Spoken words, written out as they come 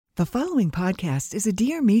The following podcast is a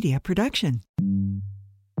Dear Media production.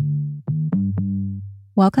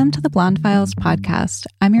 Welcome to the Blonde Files podcast.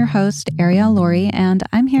 I'm your host, Ariel Laurie, and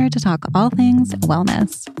I'm here to talk all things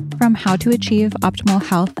wellness. From how to achieve optimal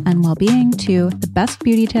health and well-being to the best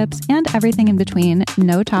beauty tips and everything in between,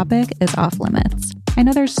 no topic is off limits. I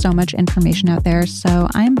know there's so much information out there, so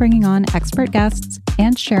I'm bringing on expert guests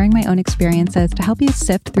and sharing my own experiences to help you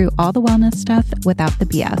sift through all the wellness stuff without the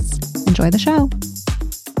BS. Enjoy the show.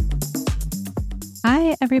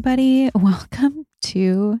 Hi, everybody. Welcome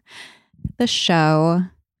to the show.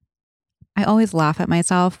 I always laugh at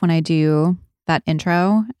myself when I do that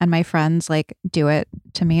intro, and my friends do it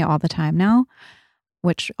to me all the time now,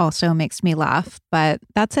 which also makes me laugh. But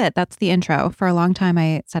that's it. That's the intro. For a long time,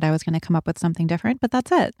 I said I was going to come up with something different, but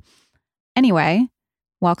that's it. Anyway,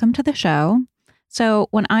 welcome to the show. So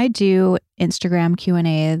when I do Instagram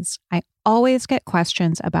Q&As, I always get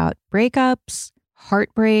questions about breakups,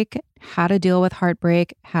 heartbreak, how to deal with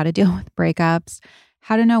heartbreak, how to deal with breakups,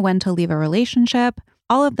 how to know when to leave a relationship,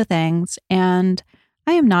 all of the things. And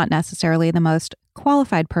I am not necessarily the most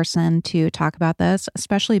qualified person to talk about this,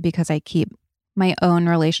 especially because I keep my own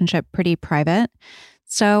relationship pretty private.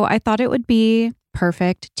 So I thought it would be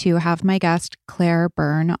perfect to have my guest, Claire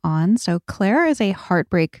Byrne, on. So Claire is a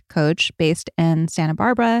heartbreak coach based in Santa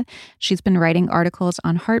Barbara. She's been writing articles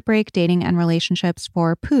on heartbreak, dating, and relationships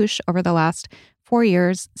for Poosh over the last 4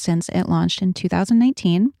 years since it launched in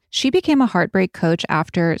 2019. She became a heartbreak coach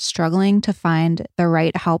after struggling to find the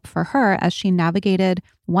right help for her as she navigated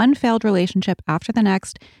one failed relationship after the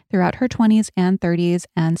next throughout her 20s and 30s,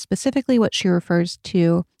 and specifically what she refers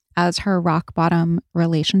to as her rock bottom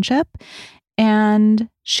relationship. And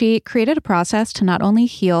she created a process to not only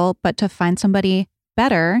heal, but to find somebody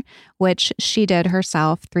better, which she did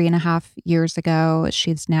herself 3.5 years ago.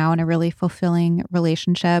 She's now in a really fulfilling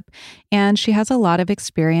relationship, and she has a lot of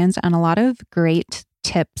experience and a lot of great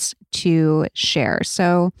tips to share.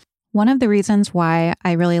 So one of the reasons why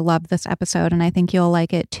I really love this episode, and I think you'll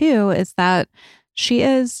like it too, is that she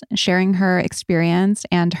is sharing her experience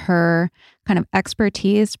and her kind of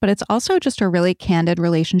expertise, but it's also just a really candid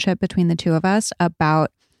relationship between the two of us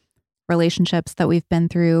about relationships that we've been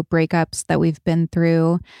through, breakups that we've been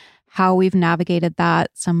through, how we've navigated that,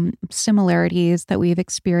 some similarities that we've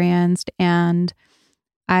experienced. And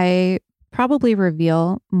I probably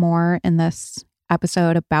reveal more in this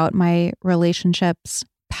episode about my relationships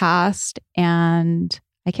past, and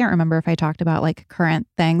I can't remember if I talked about current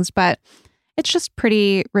things, but it's just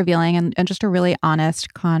pretty revealing and just a really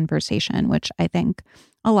honest conversation, which I think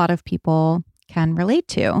a lot of people can relate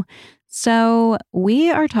to. So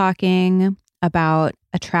we are talking about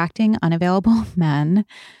attracting unavailable men.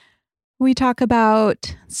 We talk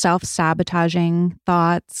about self-sabotaging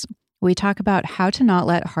thoughts. We talk about how to not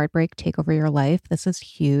let heartbreak take over your life. This is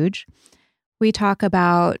huge. We talk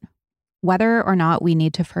about whether or not we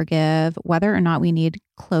need to forgive, whether or not we need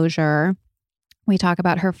closure. We talk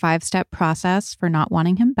about her 5-step process for not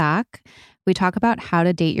wanting him back. We talk about how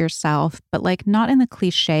to date yourself, but not in the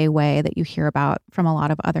cliche way that you hear about from a lot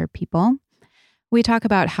of other people. We talk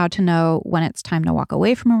about how to know when it's time to walk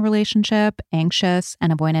away from a relationship, anxious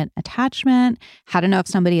and avoidant attachment, how to know if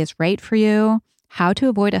somebody is right for you, how to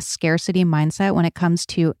avoid a scarcity mindset when it comes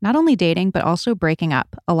to not only dating, but also breaking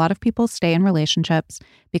up. A lot of people stay in relationships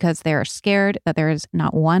because they're scared that there is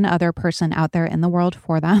not one other person out there in the world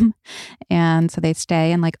for them. And so they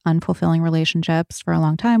stay in unfulfilling relationships for a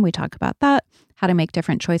long time. We talk about that, how to make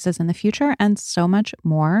different choices in the future, and so much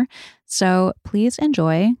more. So please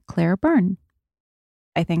enjoy Claire Byrne.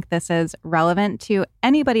 I think this is relevant to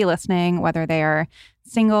anybody listening, whether they are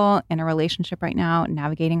single, in a relationship right now,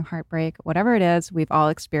 navigating heartbreak, whatever it is, we've all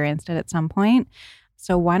experienced it at some point.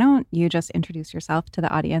 So why don't you just introduce yourself to the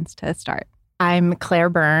audience to start? I'm Claire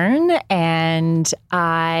Byrne, and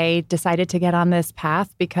I decided to get on this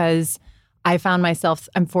path because I found myself,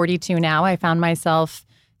 I'm 42 now, I found myself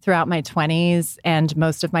throughout my 20s and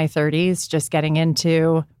most of my 30s just getting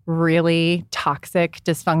into really toxic,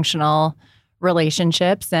 dysfunctional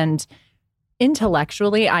relationships. And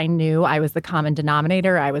intellectually, I knew I was the common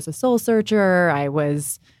denominator. I was a soul searcher. I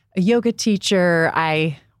was a yoga teacher.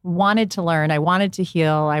 I wanted to learn. I wanted to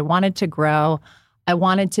heal. I wanted to grow. I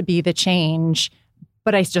wanted to be the change,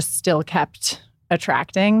 but I just still kept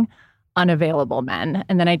attracting unavailable men.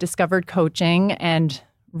 And then I discovered coaching and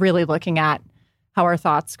really looking at how our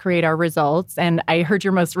thoughts create our results. And I heard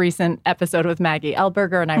your most recent episode with Maggie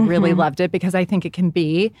Elberger, and I really loved it because I think it can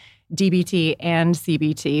be DBT and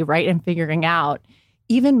CBT, right? And figuring out,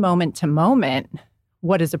 even moment to moment,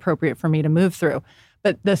 what is appropriate for me to move through.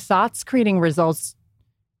 But the thoughts creating results,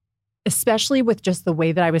 especially with just the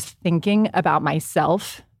way that I was thinking about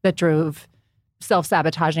myself that drove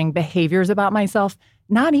self-sabotaging behaviors about myself,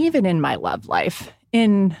 not even in my love life,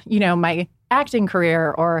 in, my acting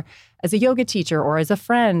career or as a yoga teacher or as a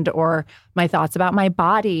friend or my thoughts about my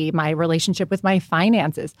body, my relationship with my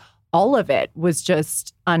finances. All of it was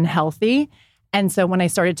just unhealthy. And so when I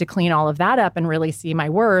started to clean all of that up and really see my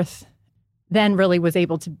worth, then really was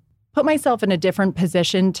able to put myself in a different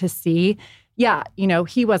position to see,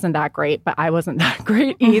 he wasn't that great, but I wasn't that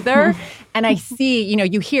great either. And I see,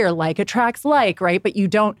 you hear like attracts like, right? But you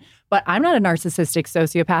don't, but I'm not a narcissistic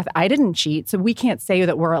sociopath. I didn't cheat. So we can't say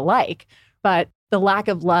that we're alike. But the lack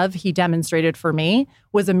of love he demonstrated for me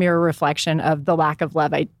was a mirror reflection of the lack of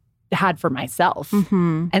love I had for myself.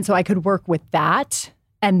 And so I could work with that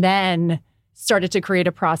and then started to create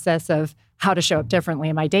a process of how to show up differently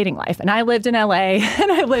in my dating life. And I lived in LA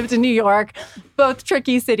and I lived in New York, both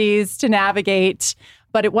tricky cities to navigate.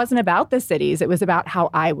 But it wasn't about the cities. It was about how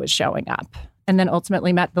I was showing up. And then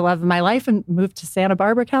ultimately met the love of my life and moved to Santa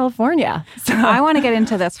Barbara, California. So I want to get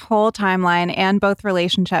into this whole timeline and both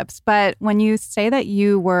relationships. But when you say that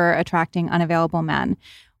you were attracting unavailable men,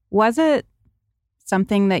 was it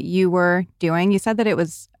something that you were doing? You said that it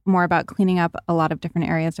was more about cleaning up a lot of different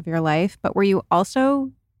areas of your life, but were you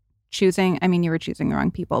also choosing, you were choosing the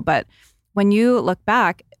wrong people, but when you look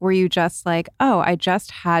back, were you just like, oh, I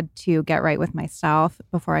just had to get right with myself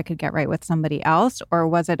before I could get right with somebody else? Or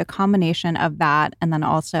was it a combination of that and then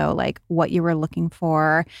also like what you were looking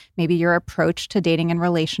for, maybe your approach to dating and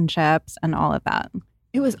relationships and all of that?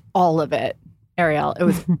 It was all of it, Ariel. It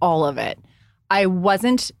was all of it. I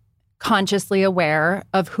wasn't consciously aware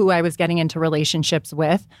of who I was getting into relationships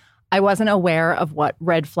with. I wasn't aware of what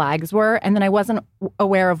red flags were. And then I wasn't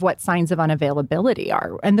aware of what signs of unavailability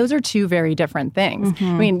are. And those are two very different things.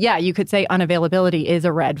 You could say unavailability is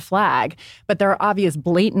a red flag, but there are obvious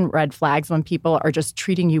blatant red flags when people are just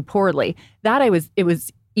treating you poorly. It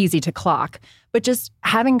was easy to clock. But just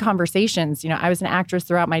having conversations, I was an actress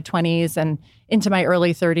throughout my 20s and into my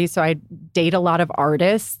early 30s. So I date a lot of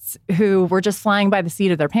artists who were just flying by the seat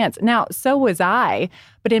of their pants. Now, so was I.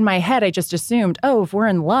 But in my head, I just assumed, if we're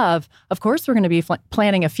in love, of course we're going to be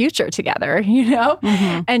planning a future together,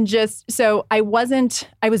 And just, so I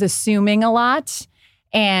was assuming a lot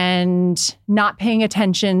and not paying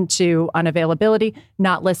attention to unavailability,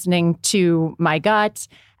 not listening to my gut.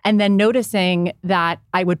 And then noticing that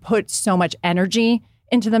I would put so much energy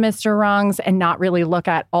into the Mr. Wrongs and not really look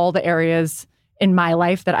at all the areas in my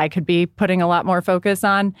life that I could be putting a lot more focus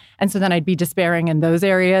on. And so then I'd be despairing in those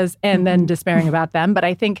areas and then despairing about them. But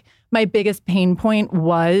I think my biggest pain point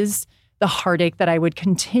was the heartache that I would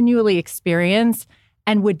continually experience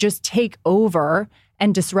and would just take over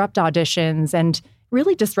and disrupt auditions and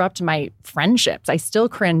really disrupt my friendships. I still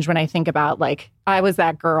cringe when I think about like, I was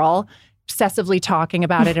that girl obsessively talking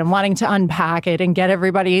about it and wanting to unpack it and get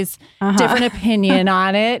everyone's different opinion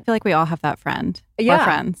on it. I feel like we all have that friend or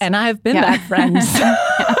friends. And I've been that friend.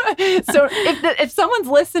 So if someone's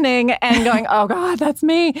listening and going, oh God, that's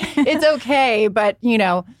me, it's okay. But,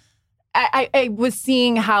 I was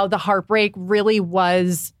seeing how the heartbreak really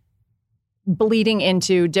was bleeding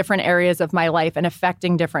into different areas of my life and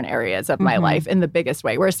affecting different areas of my life in the biggest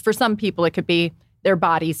way. Whereas for some people, it could be their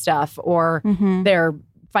body stuff or their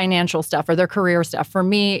financial stuff or their career stuff. For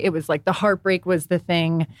me, it was like the heartbreak was the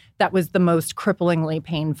thing that was the most cripplingly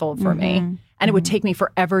painful for me. And it would take me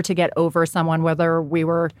forever to get over someone, whether we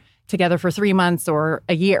were together for 3 months or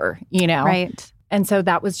a year, Right. And so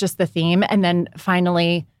that was just the theme. And then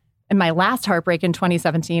finally, in my last heartbreak in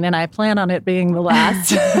 2017, and I plan on it being the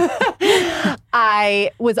last,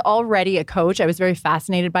 I was already a coach. I was very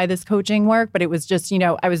fascinated by this coaching work, but it was just,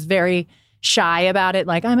 I was very shy about it.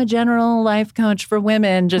 Like, I'm a general life coach for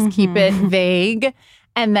women, just keep it vague.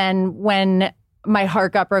 And then when my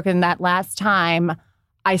heart got broken that last time,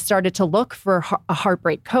 I started to look for a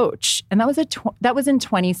heartbreak coach. And that was in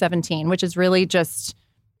 2017, which is really just,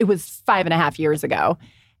 it was 5.5 years ago.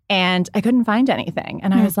 And I couldn't find anything.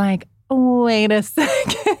 And I was like, oh, wait a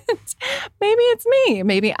second. Maybe it's me.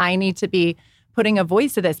 Maybe I need to be putting a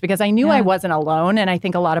voice to this because I knew I wasn't alone. And I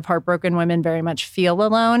think a lot of heartbroken women very much feel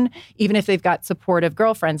alone, even if they've got supportive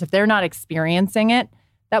girlfriends. If they're not experiencing it,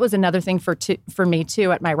 that was another thing for me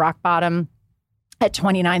too at my rock bottom at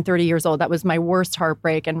 29, 30 years old. That was my worst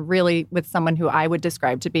heartbreak, and really with someone who I would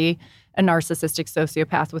describe to be a narcissistic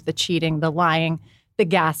sociopath with the cheating, the lying, the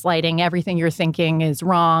gaslighting. Everything you're thinking is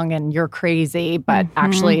wrong and you're crazy. But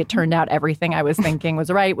actually it turned out everything I was thinking was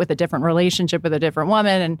right, with a different relationship with a different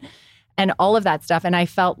woman and all of that stuff. And I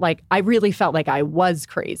really felt like I was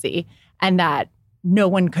crazy and that no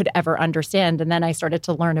one could ever understand. And then I started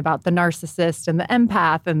to learn about the narcissist and the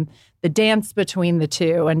empath and the dance between the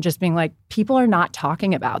two, and just being like, people are not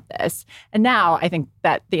talking about this. And now I think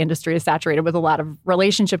that the industry is saturated with a lot of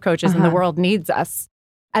relationship coaches and the world needs us.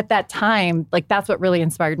 At that time, like, that's what really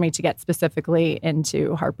inspired me to get specifically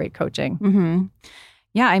into heartbreak coaching. Mm-hmm.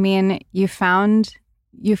 Yeah, I mean, you found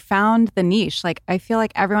the niche. Like, I feel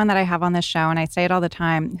like everyone that I have on this show, and I say it all the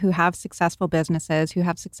time, who have successful businesses, who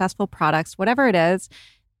have successful products, whatever it is,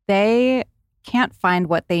 they can't find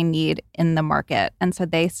what they need in the market. And so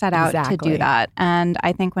they set out to do that. And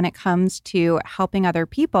I think when it comes to helping other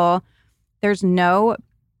people, there's no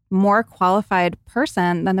more qualified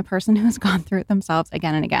person than the person who's gone through it themselves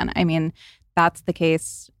again and again. I mean, that's the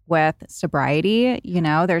case with sobriety. You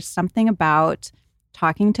know, there's something about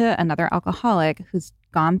talking to another alcoholic who's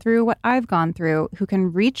gone through what I've gone through, who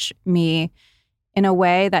can reach me in a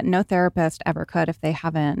way that no therapist ever could if they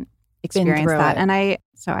haven't experienced that. And I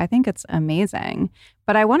think it's amazing.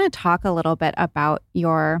 But I want to talk a little bit about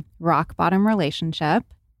your rock bottom relationship.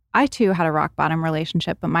 I too had a rock bottom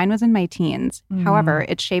relationship, but mine was in my teens. However,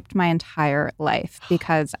 it shaped my entire life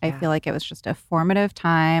because I feel like it was just a formative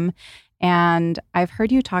time. And I've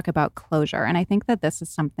heard you talk about closure. And I think that this is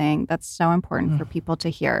something that's so important for people to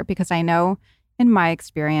hear, because I know in my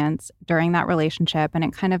experience during that relationship, and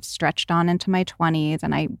it kind of stretched on into my 20s,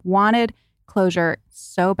 and I wanted closure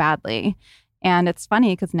so badly. And it's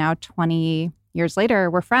funny because now 20 years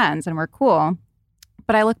later, we're friends and we're cool.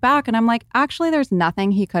 But I look back and I'm like, actually, there's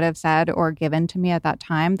nothing he could have said or given to me at that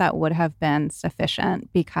time that would have been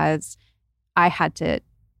sufficient, because I had to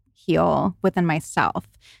heal within myself.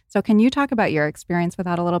 So can you talk about your experience with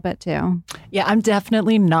that a little bit too? Yeah, I'm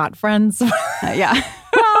definitely not friends. Yeah.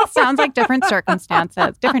 Well, sounds like different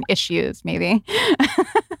circumstances, different issues maybe.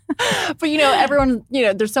 But, everyone,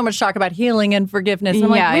 there's so much talk about healing and forgiveness. And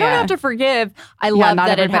I'm like, we don't have to forgive. I love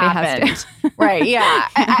that it happened. Right. Yeah.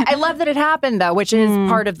 I love that it happened, though, which is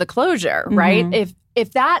part of the closure, right?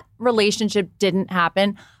 If that relationship didn't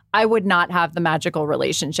happen, I would not have the magical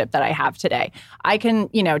relationship that I have today. I can,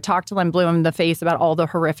 talk to Len Bloom in the face about all the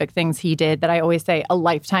horrific things he did that I always say a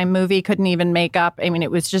Lifetime movie couldn't even make up. I mean,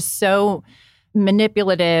 it was just so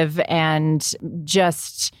manipulative and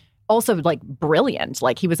just also like brilliant.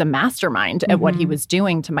 Like, he was a mastermind at what he was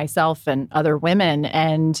doing to myself and other women.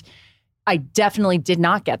 And I definitely did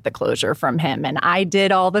not get the closure from him. And I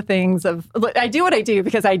did all the things I do what I do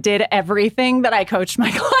because I did everything that I coach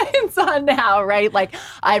my clients on now, right? Like,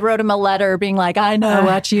 I wrote him a letter being like, I know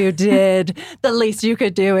what you did. The least you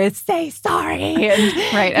could do is say sorry.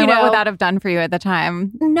 And, right. And what would that have done for you at the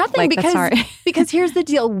time? Nothing, because here's the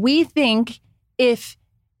deal. We think if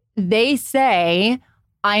they say,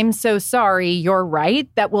 I'm so sorry, you're right,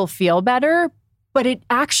 that will feel better. But it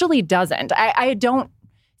actually doesn't. I don't.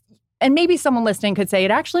 And maybe someone listening could say, it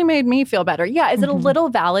actually made me feel better. Yeah. Is it a little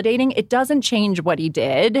validating? It doesn't change what he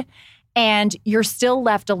did. And you're still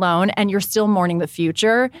left alone, and you're still mourning the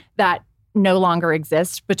future that no longer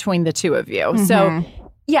exists between the two of you. So,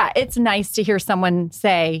 yeah, it's nice to hear someone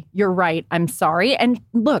say, you're right, I'm sorry. And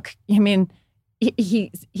look, I mean,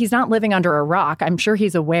 he's not living under a rock. I'm sure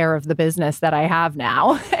he's aware of the business that I have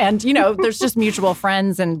now. And, there's just mutual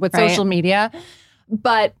friends and with social media.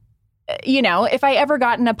 But if I ever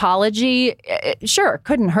got an apology, sure,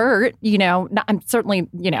 couldn't hurt. I'm certainly,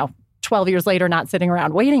 12 years later, not sitting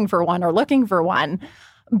around waiting for one or looking for one.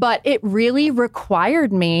 But it really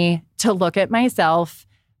required me to look at myself,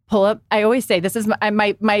 pull up. I always say this is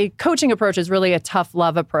my coaching approach is really a tough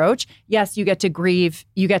love approach. Yes, you get to grieve.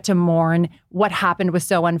 You get to mourn. What happened was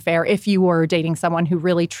so unfair if you were dating someone who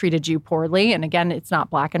really treated you poorly. And again, it's not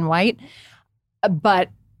black and white. But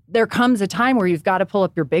there comes a time where you've got to pull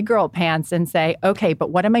up your big girl pants and say, okay, but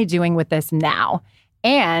what am I doing with this now?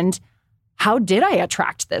 And how did I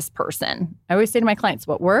attract this person? I always say to my clients,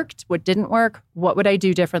 what worked, what didn't work, what would I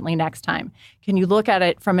do differently next time? Can you look at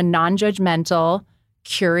it from a non-judgmental,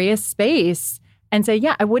 curious space and say,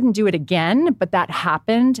 yeah, I wouldn't do it again, but that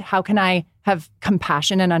happened. How can I have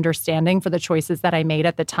compassion and understanding for the choices that I made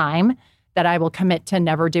at the time that I will commit to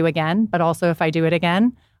never do again? But also, if I do it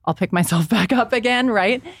again, I'll pick myself back up again,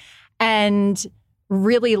 right? And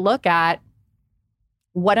really look at,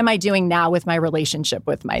 what am I doing now with my relationship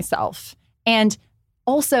with myself? And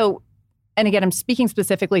also, and again, I'm speaking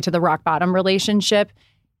specifically to the rock bottom relationship.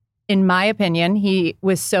 In my opinion, he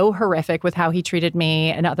was so horrific with how he treated me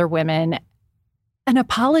and other women. An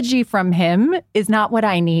apology from him is not what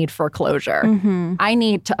I need for closure. I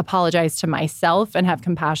need to apologize to myself and have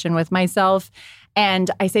compassion with myself.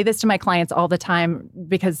 And I say this to my clients all the time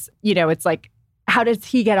because, it's like, how does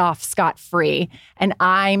he get off scot-free? And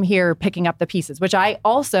I'm here picking up the pieces, which I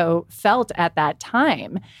also felt at that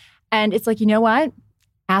time. And it's like, you know what?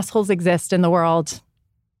 Assholes exist in the world.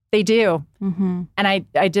 They do. Mm-hmm. And I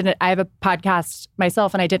have a podcast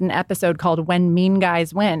myself, and I did an episode called When Mean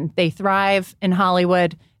Guys Win. They thrive in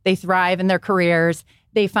Hollywood. They thrive in their careers.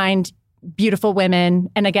 They find beautiful women.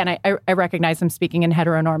 And again, I recognize I'm speaking in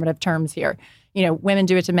heteronormative terms here. You know, women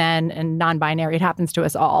do it to men and non-binary. It happens to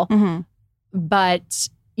us all. Mm-hmm. But,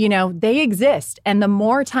 you know, they exist. And the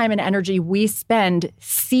more time and energy we spend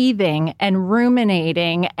seething and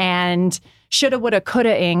ruminating and shoulda, woulda,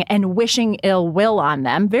 coulda-ing and wishing ill will on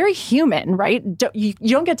them, very human, right? You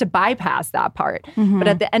don't get to bypass that part. Mm-hmm. But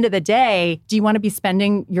at the end of the day, do you want to be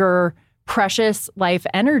spending your precious life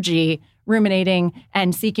energy ruminating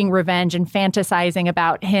and seeking revenge and fantasizing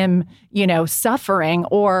about him, you know, suffering?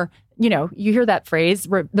 Or, you know, you hear that phrase,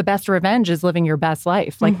 the best revenge is living your best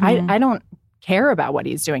life. Like, Mm-hmm. I don't care about what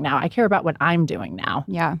he's doing now. I care about what I'm doing now.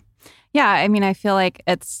 Yeah. Yeah. I mean, I feel like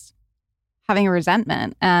it's having a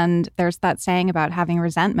resentment. And there's that saying about having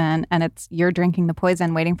resentment, and it's you're drinking the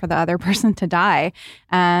poison, waiting for the other person to die.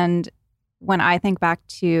 And when I think back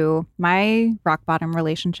to my rock bottom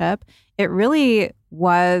relationship, it really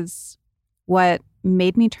was what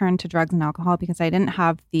made me turn to drugs and alcohol, because I didn't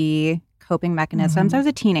have the coping mechanisms. Mm-hmm. I was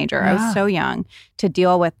a teenager. I was so young to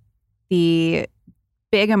deal with the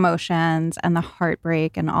big emotions and the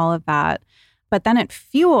heartbreak and all of that. But then it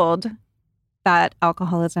fueled that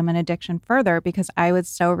alcoholism and addiction further, because I was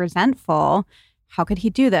so resentful. How could he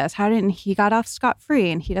do this? How didn't he got off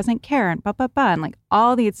scot-free and he doesn't care and and like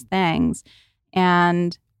all these things.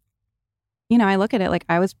 And, you know, I look at it like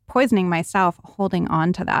I was poisoning myself holding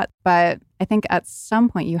on to that. But I think at some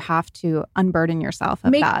point you have to unburden yourself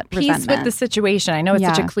of Make that peace resentment. with the situation. I know it's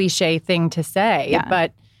such a cliche thing to say,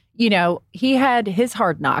 but you know, he had his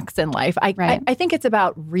hard knocks in life. I think it's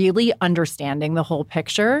about really understanding the whole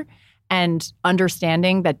picture and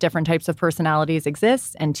understanding that different types of personalities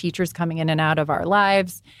exist and teachers coming in and out of our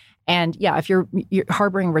lives. And yeah, if you're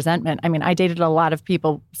harboring resentment, I mean, I dated a lot of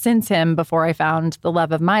people since him before I found the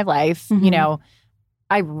love of my life. Mm-hmm. You know,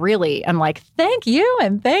 I really am like, thank you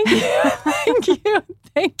and thank you, thank you,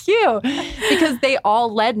 thank you. Because they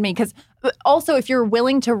all led me. Because also, if you're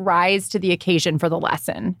willing to rise to the occasion for the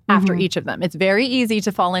lesson after each of them, it's very easy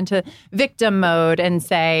to fall into victim mode and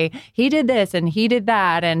say, he did this and he did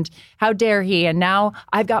that and how dare he? And now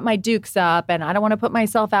I've got my dukes up and I don't want to put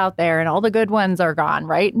myself out there and all the good ones are gone,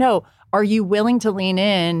 right? No. Are you willing to lean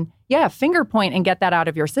in? Yeah, finger point and get that out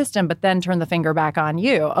of your system, but then turn the finger back on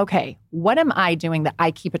you. Okay, what am I doing that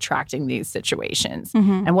I keep attracting these situations?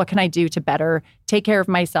 Mm-hmm. And what can I do to better take care of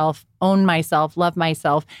myself, own myself, love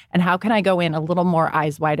myself? And how can I go in a little more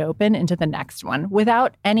eyes wide open into the next one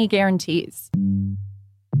without any guarantees?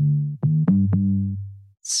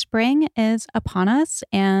 Spring is upon us,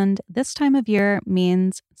 and this time of year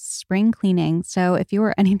means spring cleaning. So if you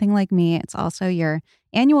are anything like me, it's also your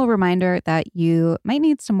annual reminder that you might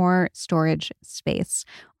need some more storage space.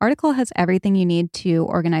 Article has everything you need to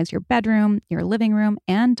organize your bedroom, your living room,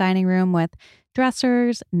 and dining room with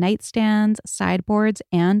dressers, nightstands, sideboards,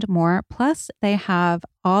 and more. Plus, they have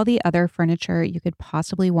all the other furniture you could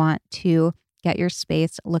possibly want to get your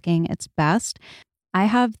space looking its best. I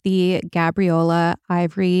have the Gabriola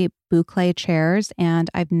ivory boucle chairs, and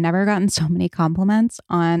I've never gotten so many compliments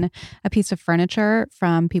on a piece of furniture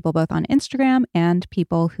from people both on Instagram and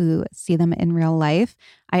people who see them in real life.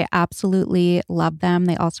 I absolutely love them.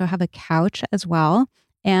 They also have a couch as well.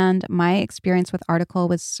 And my experience with Article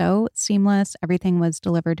was so seamless. Everything was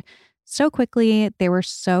delivered so quickly. They were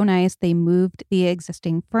so nice. They moved the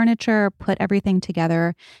existing furniture, put everything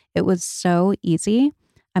together. It was so easy.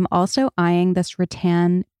 I'm also eyeing this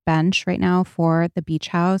rattan bench right now for the beach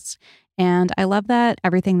house. And I love that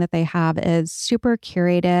everything that they have is super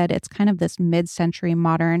curated. It's kind of this mid-century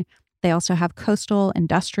modern. They also have coastal,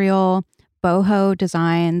 industrial, boho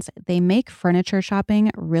designs. They make furniture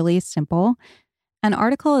shopping really simple. An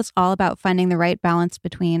Article is all about finding the right balance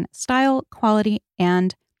between style, quality,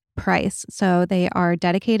 and price. So they are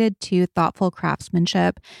dedicated to thoughtful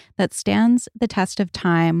craftsmanship that stands the test of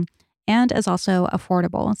time and is also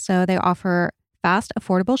affordable. So they offer fast,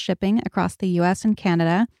 affordable shipping across the US and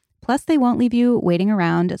Canada. Plus, they won't leave you waiting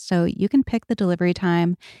around, so you can pick the delivery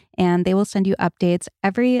time and they will send you updates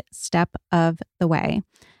every step of the way.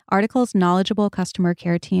 Article's knowledgeable customer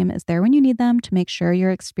care team is there when you need them to make sure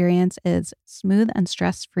your experience is smooth and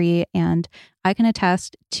stress-free. And I can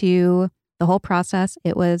attest to the whole process.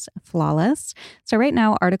 It was flawless. So right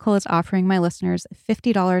now, Article is offering my listeners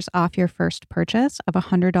 $50 off your first purchase of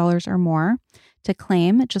 $100 or more. To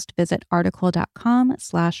claim, just visit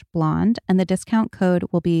article.com/blonde and the discount code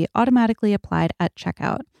will be automatically applied at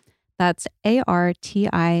checkout. That's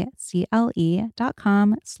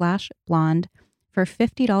article.com/blonde for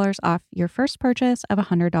 $50 off your first purchase of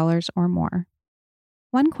 $100 or more.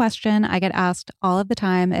 One question I get asked all of the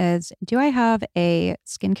time is, do I have a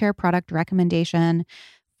skincare product recommendation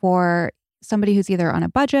for somebody who's either on a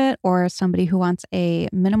budget or somebody who wants a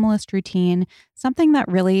minimalist routine, something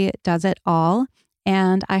that really does it all?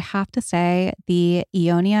 And I have to say, the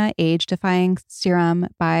Eonia Age Defying Serum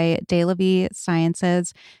by DeLaVie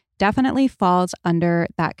Sciences definitely falls under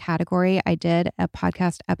that category. I did a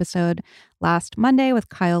podcast episode last Monday with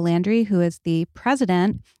Kyle Landry, who is the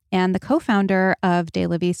president and the co-founder of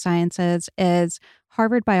DeLaVie Sciences, is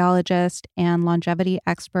Harvard biologist and longevity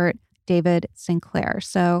expert David Sinclair.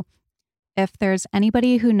 So if there's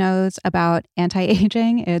anybody who knows about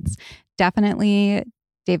anti-aging, it's definitely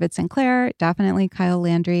David Sinclair, definitely Kyle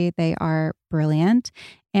Landry. They are brilliant.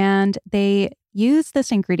 And they use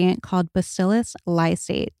this ingredient called bacillus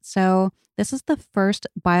lysate. So this is the first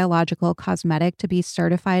biological cosmetic to be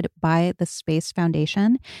certified by the Space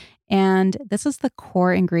Foundation. And this is the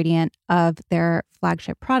core ingredient of their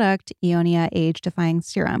flagship product, Eonia Age Defying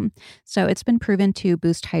Serum. So it's been proven to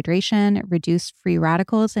boost hydration, reduce free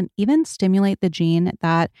radicals, and even stimulate the gene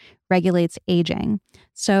that regulates aging.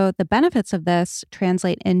 So the benefits of this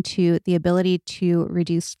translate into the ability to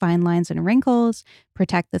reduce fine lines and wrinkles,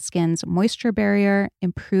 protect the skin's moisture barrier,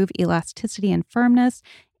 improve elasticity and firmness,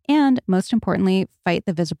 and most importantly, fight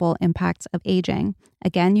the visible impacts of aging.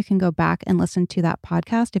 Again, you can go back and listen to that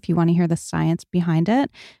podcast if you want to hear the science behind it.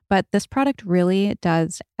 But this product really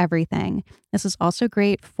does everything. This is also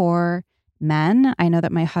great for men. I know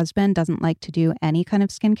that my husband doesn't like to do any kind of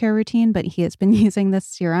skincare routine, but he has been using this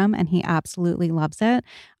serum and he absolutely loves it.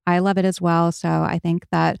 I love it as well. So I think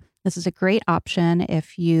that this is a great option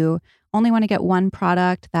if you only want to get one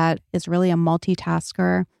product that is really a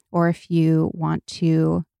multitasker, or if you want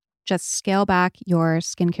to just scale back your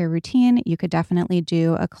skincare routine. You could definitely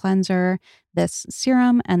do a cleanser, this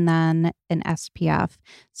serum, and then an SPF.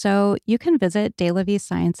 So you can visit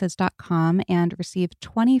DeLaVieSciences.com and receive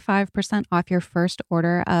 25% off your first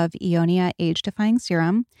order of Eonia Age Defying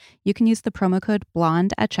Serum. You can use the promo code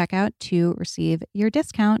BLONDE at checkout to receive your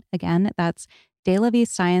discount. Again, that's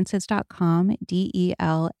DeLaVieSciences.com,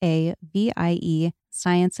 DeLavie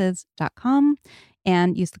Sciences.com.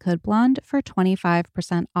 And use the code BLONDE for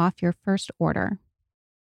 25% off your first order.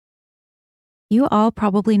 You all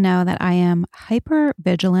probably know that I am hyper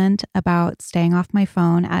vigilant about staying off my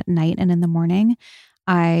phone at night and in the morning.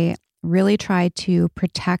 I really try to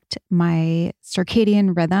protect my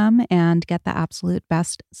circadian rhythm and get the absolute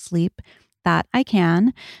best sleep that I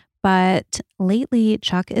can. But lately,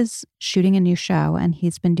 Chuck is shooting a new show and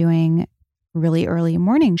he's been doing really early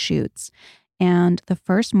morning shoots. And the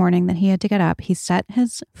first morning that he had to get up, he set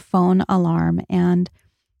his phone alarm, and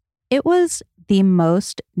it was the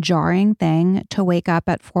most jarring thing to wake up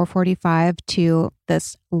at 4:45 to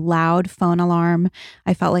this loud phone alarm.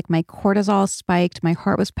 I felt like my cortisol spiked, my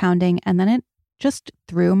heart was pounding, and then it just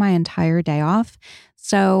threw my entire day off.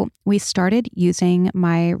 So we started using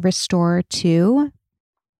my Restore 2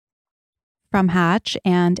 from Hatch,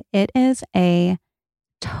 and it is a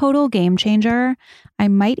total game changer. I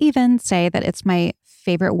might even say that it's my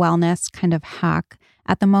favorite wellness kind of hack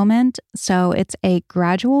at the moment. So it's a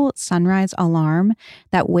gradual sunrise alarm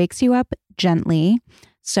that wakes you up gently.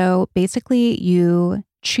 So basically you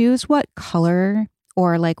choose what color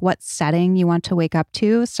or like what setting you want to wake up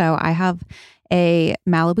to. So I have a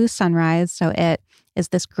Malibu sunrise. So it is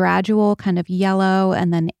this gradual kind of yellow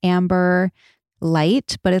and then amber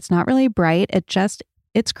light, but it's not really bright.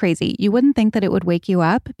 It's crazy. You wouldn't think that it would wake you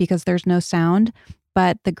up because there's no sound,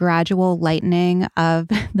 but the gradual lightening of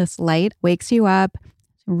this light wakes you up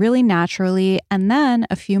really naturally. And then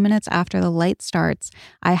a few minutes after the light starts,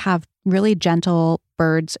 I have really gentle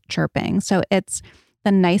birds chirping. So it's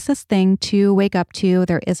the nicest thing to wake up to.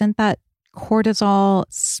 There isn't that cortisol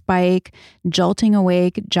spike, jolting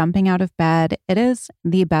awake, jumping out of bed. It is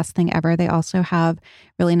the best thing ever. They also have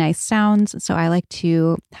really nice sounds. So I like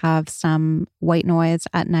to have some white noise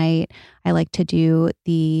at night. I like to do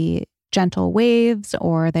the gentle waves,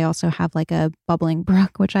 or they also have like a bubbling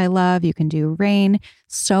brook, which I love. You can do rain.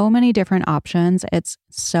 So many different options. It's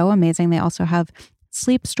so amazing. They also have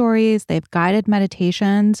sleep stories, they've guided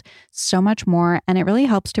meditations, so much more. And it really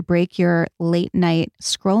helps to break your late night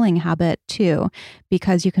scrolling habit too,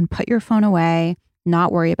 because you can put your phone away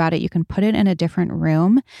not worry about it. You can put it in a different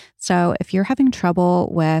room. So if you're having trouble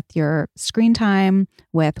with your screen time,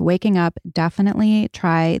 with waking up, definitely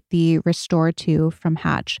try the Restore 2 from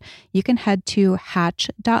Hatch. You can head to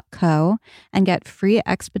hatch.co and get free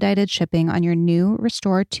expedited shipping on your new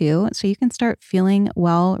Restore 2 so you can start feeling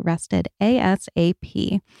well rested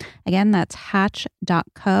ASAP. Again, that's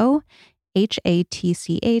hatch.co,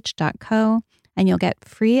 HATCH.co, and you'll get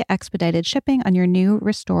free expedited shipping on your new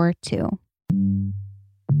Restore 2.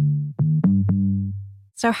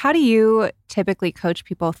 So how do you typically coach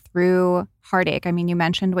people through heartache? I mean, you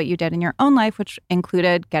mentioned what you did in your own life, which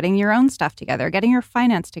included getting your own stuff together, getting your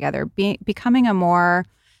finance together, becoming a more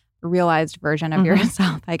realized version of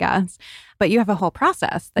yourself, I guess. But you have a whole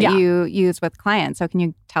process that you use with clients. So can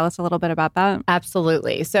you tell us a little bit about that?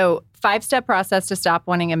 Absolutely. So 5-step process to stop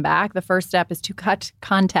wanting him back. The first step is to cut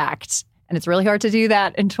contact. And it's really hard to do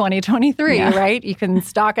that in 2023, right? You can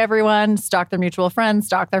stalk everyone, stalk their mutual friends,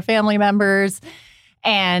 stalk their family members.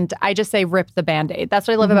 And I just say rip the Band-Aid. That's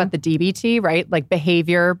what I love about the DBT, right? Like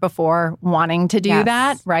behavior before wanting to do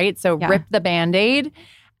that, right? So rip the Band-Aid.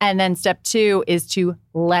 And then step 2 is to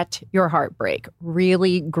let your heart break,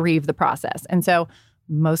 really grieve the process. And so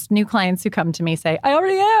most new clients who come to me say, I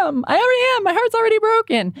already am, my heart's already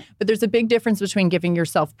broken. But there's a big difference between giving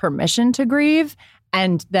yourself permission to grieve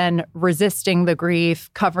and then resisting the grief,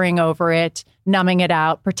 covering over it, numbing it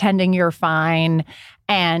out, pretending you're fine,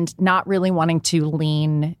 and not really wanting to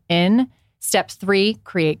lean in. Step 3,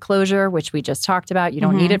 create closure, which we just talked about. You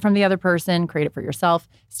don't need it from the other person. Create it for yourself.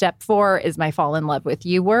 Step 4 is my fall in love with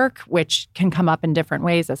you work, which can come up in different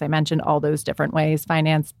ways. As I mentioned, all those different ways,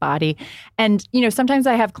 finance, body. And, sometimes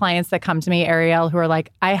I have clients that come to me, Ariel, who are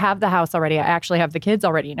like, I have the house already. I actually have the kids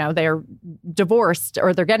already. They're divorced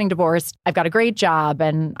or they're getting divorced. I've got a great job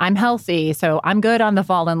and I'm healthy. So I'm good on the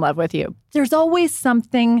fall in love with you. There's always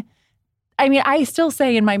something. I mean, I still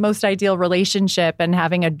say in my most ideal relationship and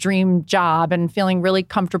having a dream job and feeling really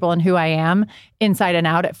comfortable in who I am inside and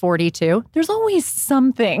out at 42, there's always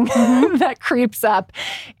something that creeps up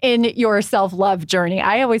in your self-love journey.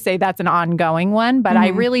 I always say that's an ongoing one, but I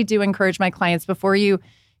really do encourage my clients before you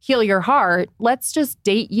heal your heart, let's just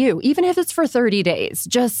date you. Even if it's for 30 days,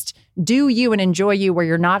 just do you and enjoy you where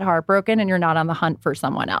you're not heartbroken and you're not on the hunt for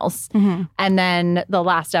someone else. And then the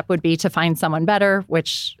last step would be to find someone better,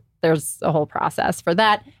 which there's a whole process for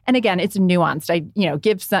that. And again, it's nuanced. I,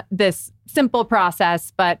 give this simple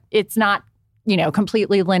process, but it's not,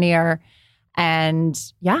 completely linear. And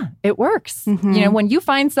it works. When you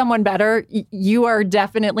find someone better, you are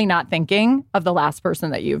definitely not thinking of the last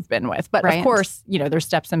person that you've been with. But of course, there's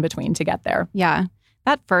steps in between to get there. Yeah.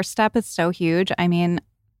 That first step is so huge. I mean,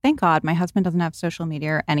 thank God my husband doesn't have social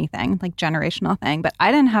media or anything, like generational thing, but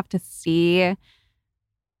I didn't have to see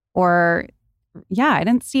I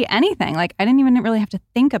didn't see anything. Like, I didn't even really have to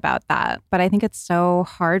think about that. But I think it's so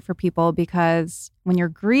hard for people because when you're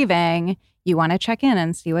grieving, you want to check in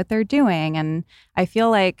and see what they're doing. And I feel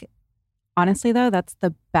like, honestly, though, that's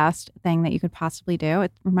the best thing that you could possibly do.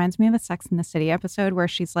 It reminds me of a Sex and the City episode where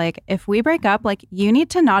she's like, if we break up, like, you need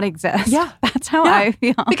to not exist. Yeah. That's how I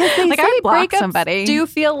feel. Because they like, say I block breakups somebody. do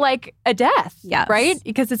feel like a death. Yes. Right?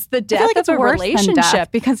 Because it's the death it's of a worse relationship. Than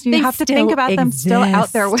death because you have to think about them still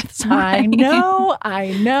out there with somebody.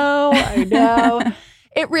 I know.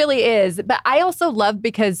 It really is. But I also love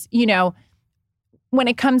because, when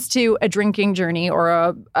it comes to a drinking journey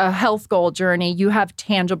or a health goal journey, you have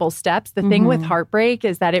tangible steps. The thing with heartbreak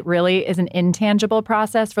is that it really is an intangible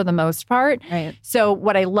process for the most part. Right. So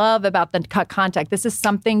what I love about the cut contact, this is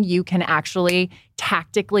something you can actually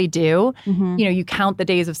tactically do. You count the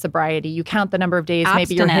days of sobriety. You count the number of days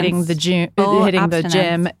maybe you're hitting the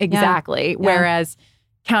gym. Exactly. Yeah. Whereas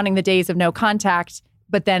counting the days of no contact,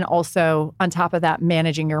 but then also on top of that,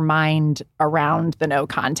 managing your mind around the no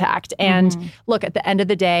contact. And look, at the end of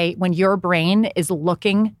the day, when your brain is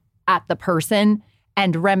looking at the person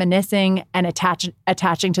and reminiscing and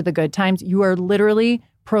attaching to the good times, you are literally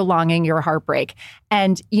prolonging your heartbreak.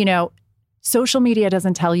 And, social media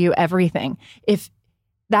doesn't tell you everything. If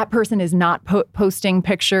that person is not posting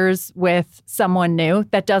pictures with someone new,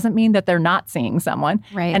 that doesn't mean that they're not seeing someone.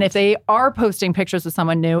 Right. And if they are posting pictures with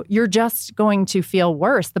someone new, you're just going to feel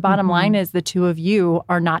worse. The bottom line is the two of you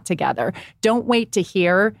are not together. Don't wait to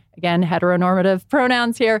hear, again, heteronormative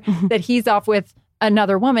pronouns here, that he's off with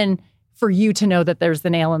another woman for you to know that there's the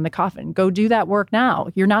nail in the coffin. Go do that work now.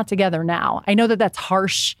 You're not together now. I know that that's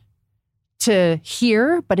harsh to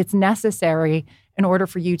hear, but it's necessary in order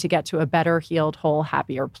for you to get to a better, healed, whole,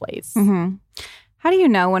 happier place. How do you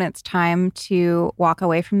know when it's time to walk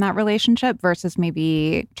away from that relationship versus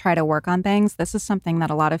maybe try to work on things? This is something that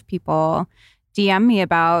a lot of people DM me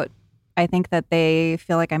about I think that they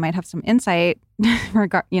feel like I might have some insight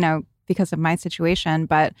because of my situation.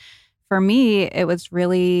 But for me, it was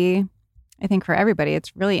really, I think for everybody,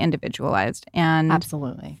 it's really individualized. And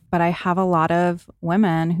Absolutely. But I have a lot of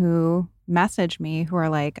women who message me who are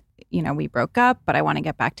like, we broke up, but I want to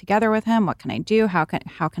get back together with him. What can I do? How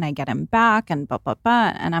can I get him back? And blah, blah,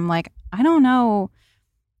 blah. And I'm like, I don't know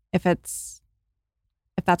if that's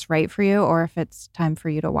right for you or if it's time for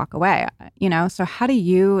you to walk away, So how do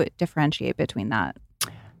you differentiate between that?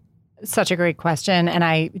 Such a great question. And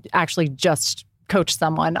I actually just coached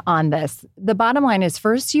someone on this. The bottom line is,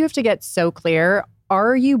 first, you have to get so clear.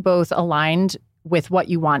 Are you both aligned with what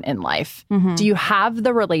you want in life? Mm-hmm. Do you have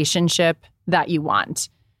the relationship that you want?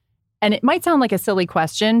 And it might sound like a silly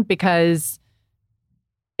question because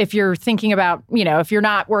if you're thinking about, if you're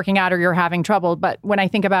not working out or you're having trouble, but when I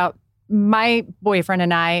think about my boyfriend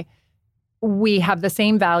and I, we have the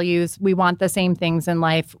same values. We want the same things in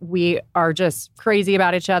life. We are just crazy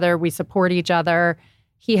about each other. We support each other.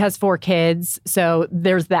 He has 4 kids. So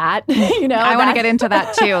there's that. I want to get into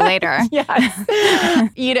that too later.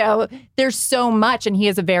 Yes. There's so much. And he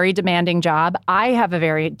has a very demanding job. I have a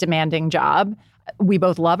very demanding job. We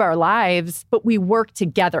both love our lives, but we work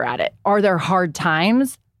together at it. Are there hard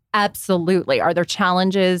times? Absolutely. Are there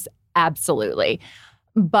challenges? Absolutely.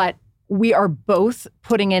 But we are both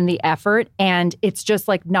putting in the effort, and it's just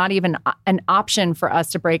like not even an option for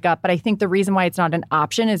us to break up. But I think the reason why it's not an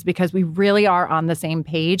option is because we really are on the same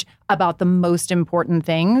page about the most important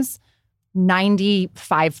things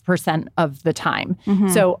 95% of the time. Mm-hmm.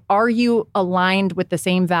 So are you aligned with the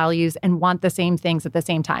same values and want the same things at the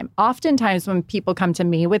same time? Oftentimes when people come to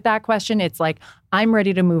me with that question, it's like, I'm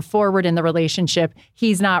ready to move forward in the relationship.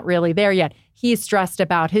 He's not really there yet. He's stressed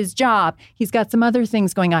about his job. He's got some other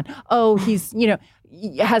things going on. Oh, he's,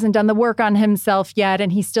 hasn't done the work on himself yet.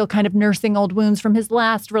 And he's still kind of nursing old wounds from his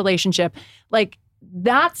last relationship. Like,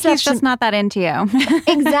 he's just not that into you.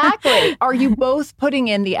 Exactly. Are you both putting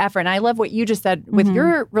in the effort? And I love what you just said with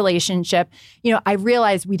your relationship. I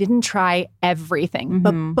realized we didn't try everything,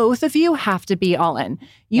 but both of you have to be all in.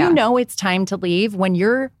 You know it's time to leave when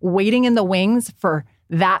you're waiting in the wings for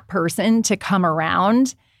that person to come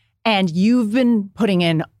around. And you've been putting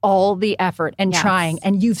in all the effort and trying,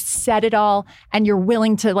 and you've said it all, and you're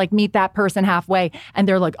willing to meet that person halfway. And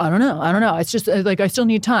they're like, I don't know. It's just I still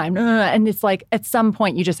need time. And it's like, at some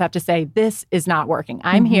point you just have to say, this is not working.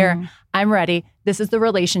 I'm here. I'm ready. This is the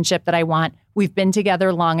relationship that I want. We've been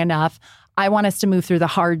together long enough. I want us to move through the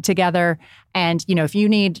hard together. And, if you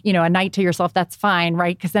need, a night to yourself, that's fine,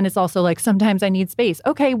 right? Because then it's also like, sometimes I need space.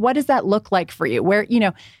 Okay, what does that look like for you? Where,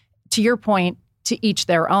 to your point, to each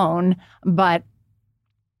their own. But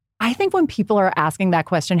I think when people are asking that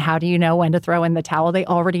question, how do you know when to throw in the towel? They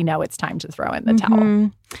already know it's time to throw in the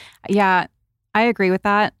towel. Yeah, I agree with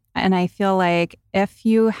that. And I feel like if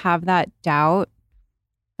you have that doubt,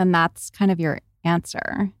 then that's kind of your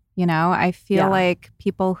answer. I feel like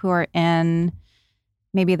people who are in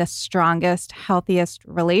maybe the strongest, healthiest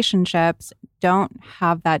relationships don't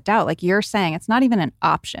have that doubt. Like you're saying, it's not even an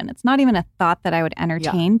option. It's not even a thought that I would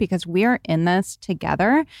entertain because we're in this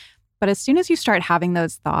together. But as soon as you start having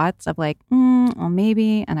those thoughts of like, well,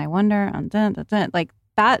 maybe, and I wonder, like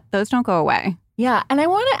that, those don't go away. Yeah. And I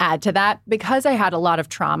want to add to that, because I had a lot of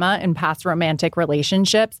trauma in past romantic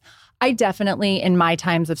relationships, I definitely, in my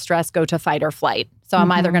times of stress, go to fight or flight. So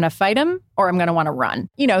I'm either going to fight him or I'm going to want to run.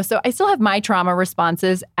 So I still have my trauma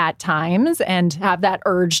responses at times and have that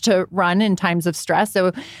urge to run in times of stress.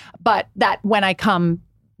 So, but that when I come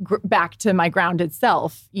back to my grounded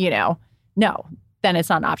self, no, then it's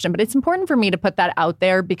not an option. But it's important for me to put that out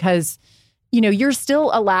there because, you're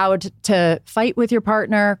still allowed to fight with your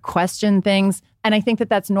partner, question things. And I think that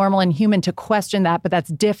that's normal and human to question that, but that's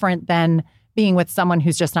different than being with someone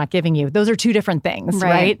who's just not giving you. Those are two different things,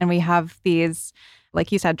 right? And we have these,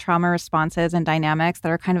 like you said, trauma responses and dynamics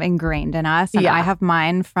that are kind of ingrained in us. And I have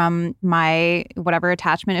mine from my whatever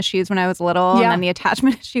attachment issues when I was little, and then the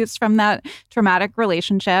attachment issues from that traumatic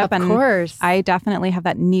relationship. Of course. I definitely have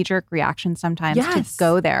that knee-jerk reaction sometimes to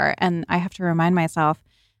go there. And I have to remind myself,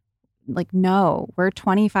 like, no, we're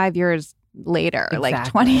 25 years later, like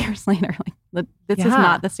 20 years later, like this is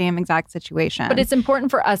not the same exact situation. But it's important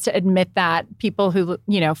for us to admit that people who,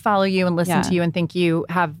 follow you and listen to you and think you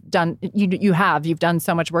have done, you've done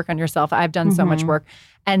so much work on yourself. I've done so much work.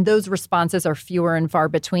 And those responses are fewer and far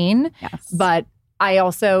between. Yes. But I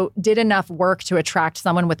also did enough work to attract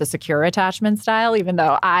someone with a secure attachment style, even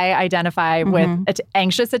though I identify with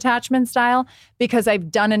anxious attachment style, because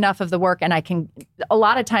I've done enough of the work and I can a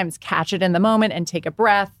lot of times catch it in the moment and take a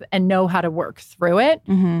breath and know how to work through it.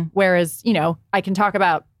 Whereas, I can talk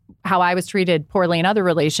about how I was treated poorly in other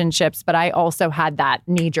relationships, but I also had that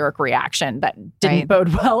knee-jerk reaction that didn't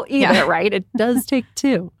bode well either, right? It does take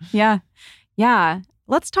two. Yeah. Yeah.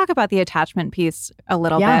 Let's talk about the attachment piece a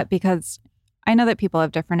little bit, because I know that people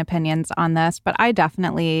have different opinions on this, but I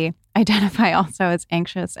definitely identify also as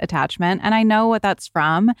anxious attachment. And I know what that's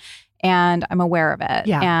from, and I'm aware of it.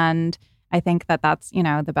 Yeah. And I think that that's,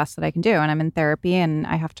 the best that I can do. And I'm in therapy, and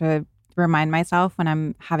I have to remind myself when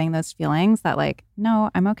I'm having those feelings that like,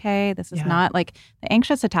 no, I'm okay. This is not like the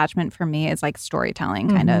anxious attachment for me is like storytelling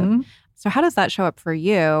kind of. So how does that show up for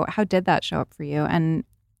you? How did that show up for you? And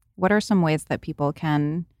what are some ways that people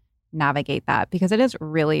can navigate that? Because it is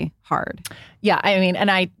really hard. Yeah. I mean,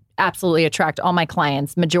 and I absolutely attract all my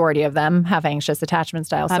clients. Majority of them have anxious attachment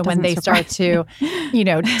styles. So when they start to,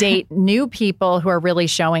 date new people who are really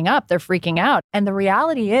showing up, they're freaking out. And the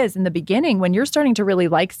reality is, in the beginning, when you're starting to really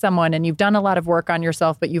like someone and you've done a lot of work on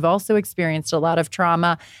yourself, but you've also experienced a lot of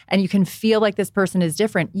trauma and you can feel like this person is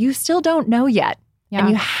different, you still don't know yet. Yeah. And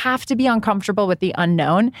you have to be uncomfortable with the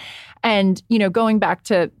unknown. And, going back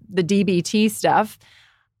to the DBT stuff,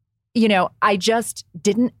 I just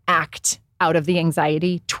didn't act out of the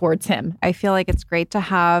anxiety towards him. I feel like it's great to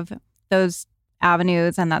have those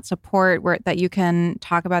avenues and that support that you can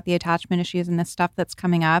talk about the attachment issues and the stuff that's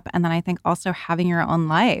coming up. And then I think also having your own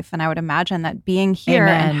life. And I would imagine that being here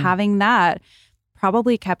and having that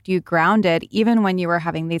probably kept you grounded even when you were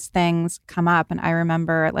having these things come up. And I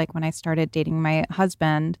remember like when I started dating my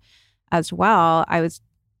husband as well, this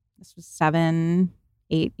was 7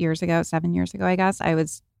 years ago, I guess. I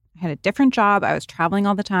had a different job. I was traveling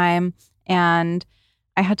all the time. And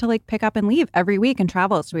I had to like pick up and leave every week and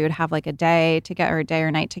travel. So we would have like a day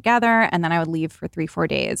or night together. And then I would leave for 3-4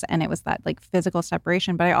 days. And it was that like physical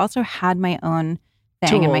separation. But I also had my own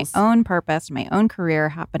thing and my own purpose, my own career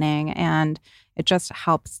happening. And it just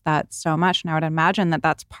helps that so much. And I would imagine that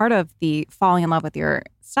that's part of the falling in love with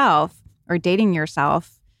yourself or dating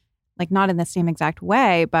yourself, like not in the same exact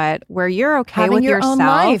way, but where you're okay with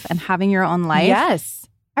yourself and having your own life. Yes.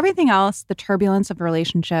 Everything else, the turbulence of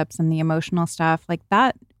relationships and the emotional stuff, like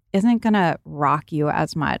that isn't going to rock you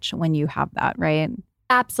as much when you have that, right?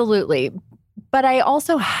 Absolutely. But I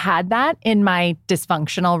also had that in my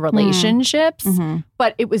dysfunctional relationships,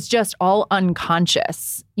 but it was just all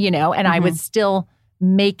unconscious, and I was still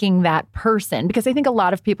making that person, because I think a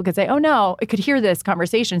lot of people could say, oh no, I could hear this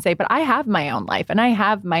conversation and say, but I have my own life and I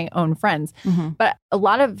have my own friends. But a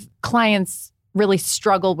lot of clients really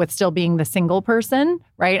struggle with still being the single person,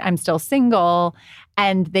 right? I'm still single,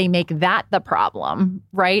 and they make that the problem,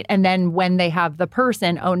 right? And then when they have the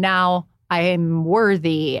person, oh, now I am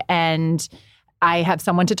worthy and I have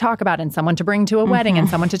someone to talk about and someone to bring to a wedding and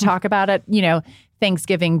someone to talk about at,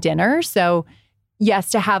 Thanksgiving dinner. So yes,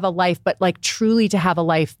 to have a life, but like truly to have a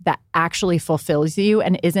life that actually fulfills you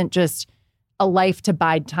and isn't just a life to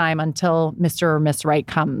bide time until Mr. or Miss Right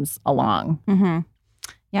comes along.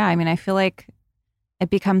 Yeah, I mean, I feel like it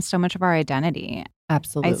becomes so much of our identity.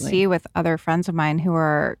 Absolutely. I see with other friends of mine who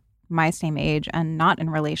are my same age and not in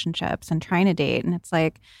relationships and trying to date. And it's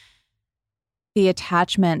like the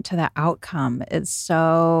attachment to the outcome is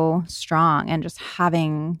so strong, and just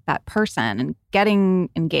having that person and getting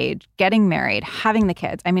engaged, getting married, having the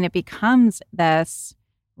kids. I mean, it becomes this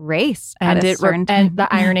race and the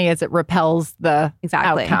irony is it repels the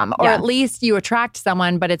outcome, or at least you attract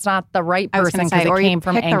someone, but it's not the right person because it came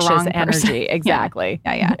from anxious energy. Exactly.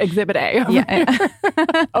 Yeah. Exhibit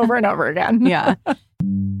A. Over and over again. Yeah.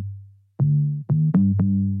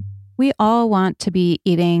 We all want to be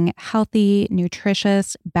eating healthy,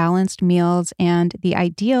 nutritious, balanced meals, and the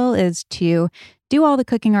ideal is to do all the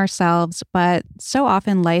cooking ourselves, but so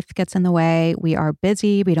often life gets in the way. We are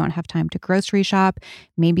busy. We don't have time to grocery shop.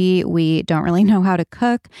 Maybe we don't really know how to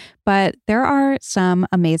cook, but there are some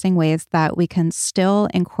amazing ways that we can still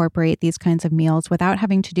incorporate these kinds of meals without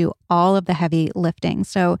having to do all of the heavy lifting.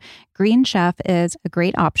 So Green Chef is a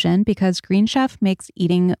great option because Green Chef makes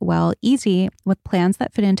eating well easy with plans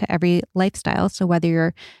that fit into every lifestyle. So whether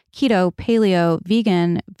you're keto, paleo,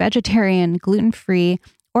 vegan, vegetarian, gluten-free,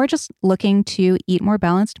 or just looking to eat more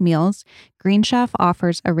balanced meals, Green Chef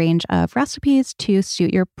offers a range of recipes to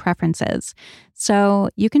suit your preferences. So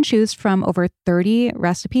you can choose from over 30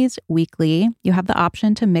 recipes weekly. You have the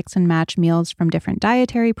option to mix and match meals from different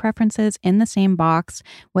dietary preferences in the same box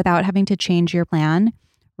without having to change your plan.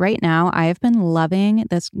 Right now, I have been loving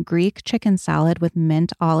this Greek chicken salad with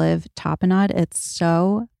mint olive tapenade. It's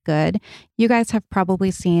so good. You guys have probably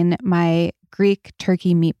seen my Greek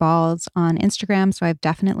turkey meatballs on Instagram. So I've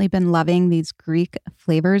definitely been loving these Greek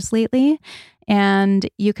flavors lately. And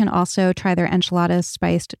you can also try their enchiladas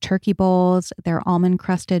spiced turkey bowls, their almond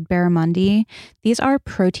crusted barramundi. These are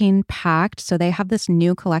protein packed. So they have this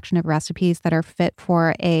new collection of recipes that are fit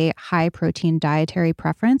for a high protein dietary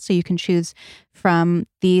preference. So you can choose from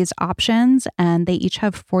these options, and they each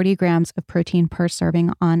have 40 grams of protein per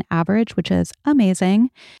serving on average, which is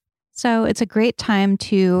amazing. So it's a great time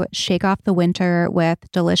to shake off the winter with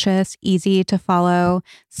delicious, easy to follow,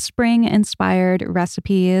 spring-inspired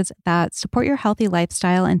recipes that support your healthy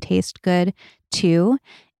lifestyle and taste good too.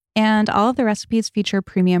 And all of the recipes feature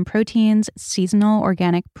premium proteins, seasonal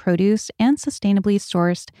organic produce, and sustainably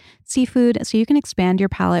sourced seafood, so you can expand your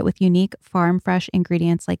palate with unique farm-fresh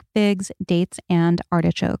ingredients like figs, dates, and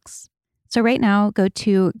artichokes. So right now, go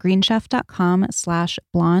to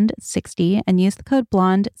greenchef.com/blonde60 and use the code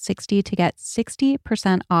blonde60 to get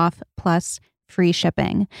 60% off plus free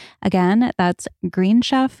shipping. Again, that's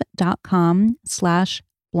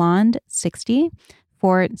greenchef.com/blonde60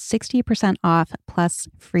 for 60% off plus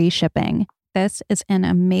free shipping. This is an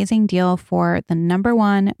amazing deal for the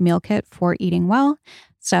 #1 meal kit for eating well.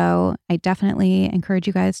 So I definitely encourage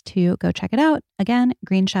you guys to go check it out. Again,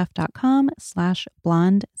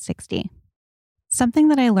 greenchef.com/blonde60. Something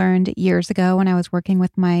that I learned years ago when I was working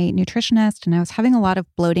with my nutritionist and I was having a lot of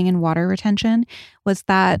bloating and water retention was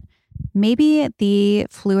that maybe the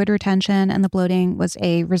fluid retention and the bloating was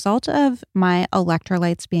a result of my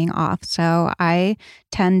electrolytes being off. So I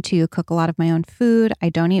tend to cook a lot of my own food. I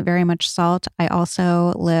don't eat very much salt. I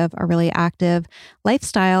also live a really active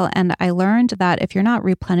lifestyle. And I learned that if you're not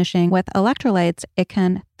replenishing with electrolytes, it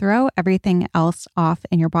can throw everything else off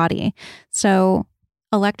in your body. So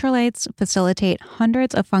electrolytes facilitate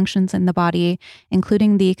hundreds of functions in the body,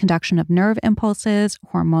 including the conduction of nerve impulses,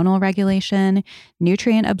 hormonal regulation,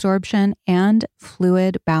 nutrient absorption, and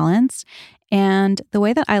fluid balance. And the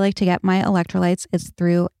way that I like to get my electrolytes is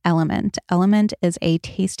through Element. Element is a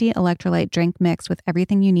tasty electrolyte drink mix with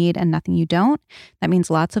everything you need and nothing you don't. That means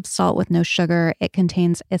lots of salt with no sugar. It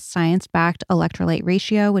contains a science-backed electrolyte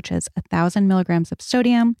ratio, which is 1,000 milligrams of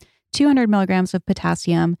sodium, 200 milligrams of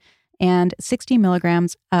potassium, and 60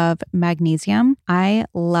 milligrams of magnesium. I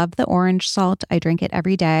love the orange salt. I drink it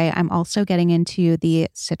every day. I'm also getting into the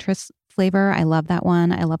citrus flavor. I love that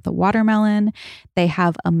one. I love the watermelon. They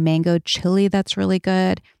have a mango chili that's really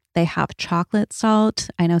good. They have chocolate salt.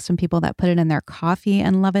 I know some people that put it in their coffee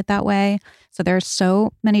and love it that way. So there's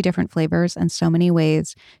so many different flavors and so many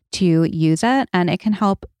ways to use it. And it can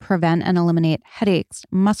help prevent and eliminate headaches,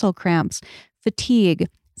 muscle cramps, fatigue,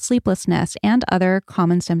 sleeplessness, and other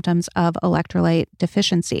common symptoms of electrolyte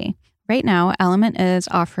deficiency. Right now, Element is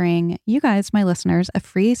offering you guys, my listeners, a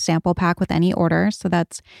free sample pack with any order. So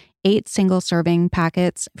that's 8 single serving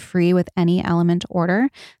packets free with any Element order.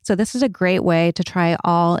 So this is a great way to try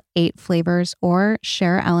all 8 flavors or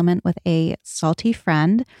share Element with a salty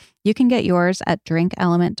friend. You can get yours at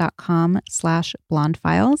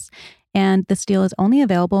drinkelement.com/blondefiles. And this deal is only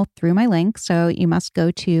available through my link. So you must go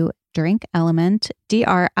to Drink Element,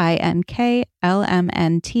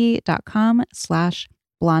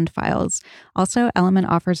 drinkelement.com/blondefiles. Also, Element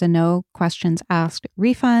offers a no questions asked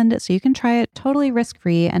refund, so you can try it totally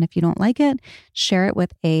risk-free. And if you don't like it, share it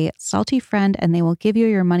with a salty friend and they will give you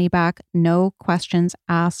your money back, no questions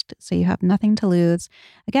asked. So you have nothing to lose.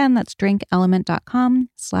 Again, that's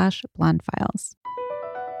drinkelement.com/blondefiles.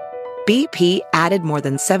 BP added more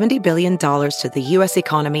than $70 billion to the U.S.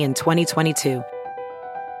 economy in 2022.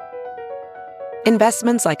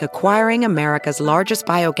 Investments like acquiring America's largest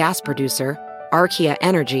biogas producer, Archaea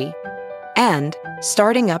Energy, and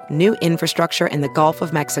starting up new infrastructure in the Gulf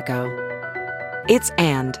of Mexico. It's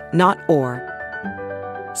and, not or.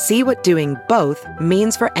 See what doing both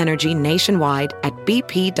means for energy nationwide at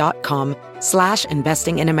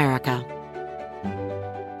bp.com/investing in America.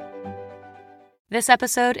 This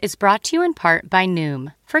episode is brought to you in part by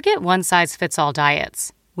Noom. Forget one-size-fits-all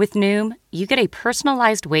diets. With Noom, you get a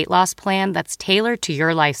personalized weight loss plan that's tailored to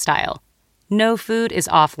your lifestyle. No food is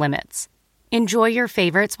off limits. Enjoy your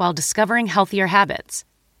favorites while discovering healthier habits.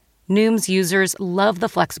 Noom's users love the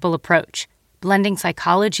flexible approach, blending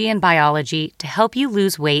psychology and biology to help you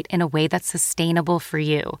lose weight in a way that's sustainable for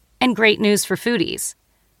you. And great news for foodies.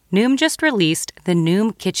 Noom just released the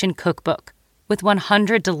Noom Kitchen Cookbook with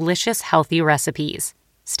 100 delicious, healthy recipes.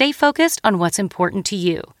 Stay focused on what's important to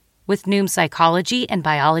you with Noom's psychology and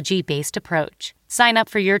biology-based approach. Sign up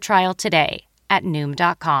for your trial today at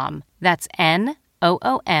Noom.com. That's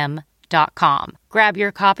NOOM.com. Grab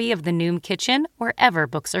your copy of the Noom Kitchen wherever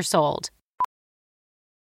books are sold.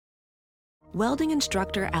 Welding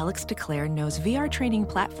instructor Alex DeClaire knows VR training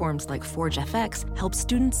platforms like Forge FX help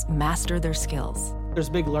students master their skills. There's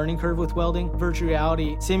a big learning curve with welding. Virtual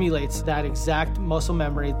reality simulates that exact muscle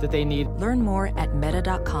memory that they need. Learn more at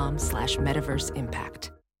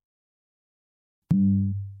meta.com/metaverseimpact.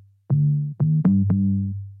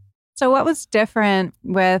 So what was different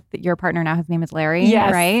with your partner now? His name is Larry,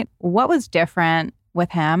 Yes. right? What was different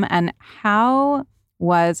with him, and how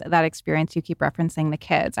was that experience? You keep referencing the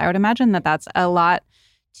kids. I would imagine that that's a lot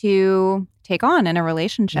to take on in a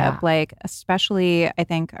relationship. Yeah. Like, especially I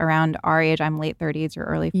think around our age, I'm late 30s or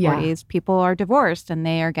early 40s, Yeah. people are divorced and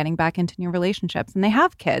they are getting back into new relationships and they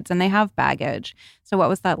have kids and they have baggage. So what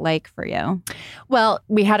was that like for you? Well,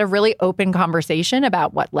 we had a really open conversation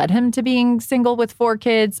about what led him to being single with 4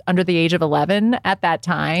 kids under the age of 11 at that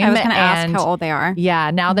time. I was going to ask And how old they are. Yeah,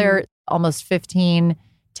 now they're almost 15,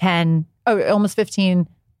 10, almost 15,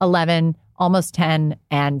 11, almost 10,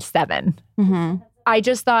 and 7. Mm-hmm. I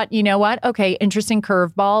just thought, you know what? Okay, interesting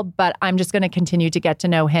curveball, but I'm just going to continue to get to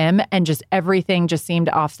know him. And just everything just seemed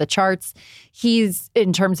off the charts. He's,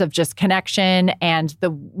 in terms of just connection and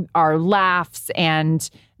our laughs and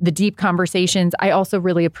the deep conversations, I also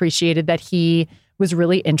really appreciated that he was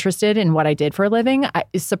really interested in what I did for a living.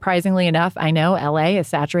 Surprisingly enough, I know LA is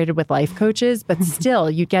saturated with life coaches, but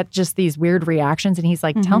still you get just these weird reactions. And he's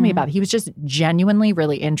like, tell me about it. He was just genuinely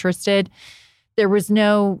really interested. There was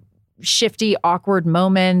no shifty, awkward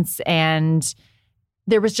moments. And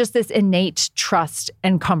there was just this innate trust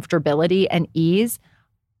and comfortability and ease.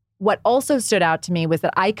 What also stood out to me was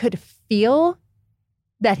that I could feel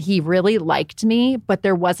that he really liked me, but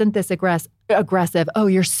there wasn't this aggressive, oh,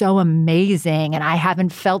 you're so amazing, and I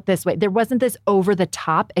haven't felt this way. There wasn't this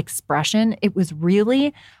over-the-top expression. It was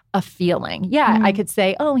really a feeling. Yeah, I could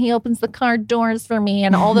say, oh, he opens the car doors for me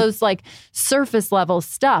and all those like surface level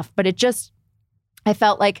stuff, but I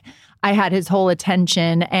felt like I had his whole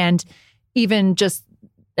attention, and even just,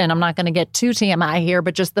 and I'm not going to get too TMI here,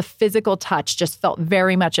 but just the physical touch just felt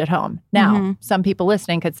very much at home. Now, some people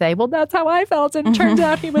listening could say, well, that's how I felt. And it turns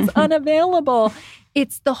out he was unavailable.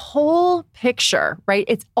 It's the whole picture, right?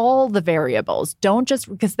 It's all the variables. Don't just,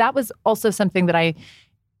 because that was also something that I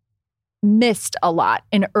missed a lot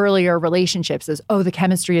in earlier relationships is, oh, the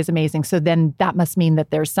chemistry is amazing. So then that must mean that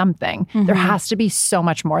there's something. There has to be so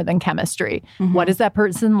much more than chemistry. What is that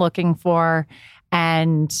person looking for?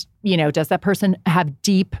 And, you know, does that person have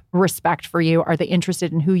deep respect for you? Are they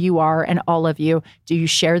interested in who you are and all of you? Do you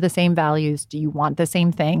share the same values? Do you want the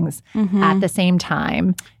same things at the same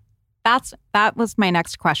time? That was my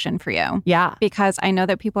next question for you. Yeah. Because I know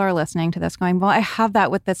that people are listening to this going, well, I have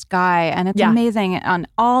that with this guy and it's amazing on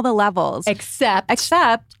all the levels. Except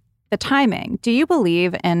the timing. Do you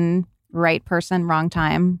believe in right person, wrong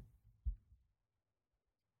time?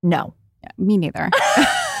 No. Yeah, me neither.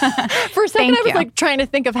 For a second, I was like trying to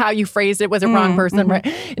think of how you phrased it. Was it wrong person? Right?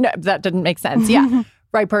 No, that didn't make sense. Yeah.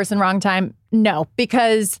 Right person, wrong time. No,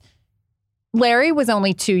 because Larry was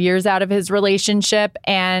only 2 years out of his relationship,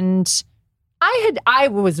 and I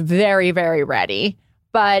was very, very ready,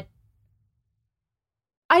 but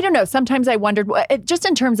I don't know. Sometimes I wondered, just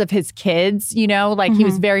in terms of his kids, you know, like he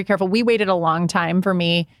was very careful. We waited a long time for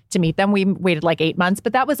me to meet them. We waited like 8 months,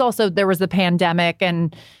 but that was also, there was the pandemic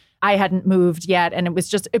and I hadn't moved yet. And it was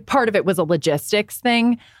just, part of it was a logistics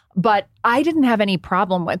thing, but I didn't have any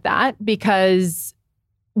problem with that because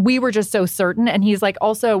we were just so certain. And he's like,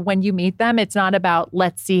 also, when you meet them, it's not about,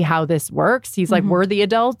 let's see how this works. He's like, we're the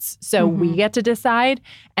adults, so we get to decide.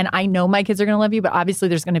 And I know my kids are going to love you, but obviously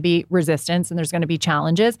there's going to be resistance and there's going to be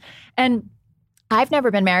challenges. And I've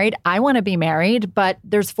never been married. I want to be married, but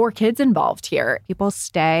there's 4 kids involved here. People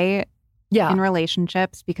stay in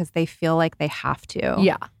relationships because they feel like they have to.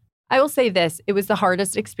 Yeah. I will say this. It was the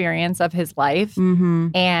hardest experience of his life.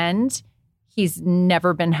 And he's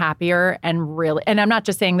never been happier, and really, and I'm not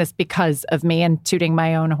just saying this because of me and tooting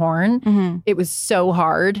my own horn. It was so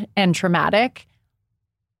hard and traumatic,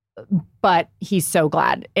 but he's so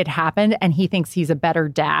glad it happened. And he thinks he's a better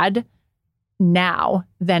dad now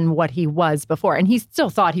than what he was before. And he still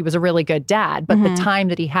thought he was a really good dad, but the time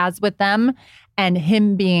that he has with them and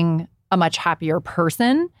him being a much happier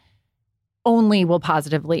person only will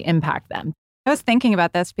positively impact them. I was thinking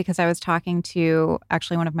about this because I was talking to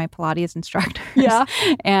actually one of my Pilates instructors. Yeah.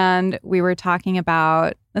 And we were talking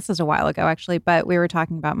about, this was a while ago actually, but we were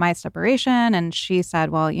talking about my separation. And she said,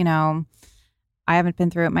 well, you know, I haven't been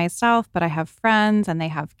through it myself, but I have friends and they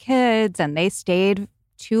have kids and they stayed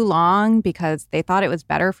too long because they thought it was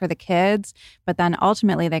better for the kids. But then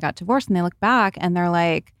ultimately they got divorced and they look back and they're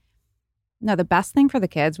like, no, the best thing for the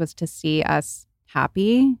kids was to see us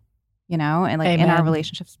happy, you know, and like in our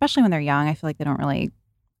relationship, especially when they're young. I feel like they don't really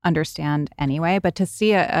understand anyway. But to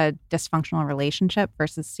see a dysfunctional relationship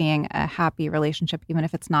versus seeing a happy relationship, even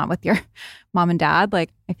if it's not with your mom and dad, like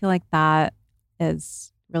I feel like that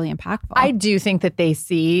is really impactful. I do think that they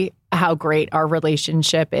see how great our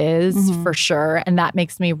relationship is for sure. And that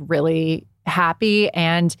makes me really happy.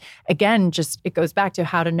 And again, just it goes back to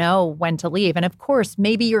how to know when to leave. And of course,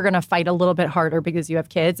 maybe you're going to fight a little bit harder because you have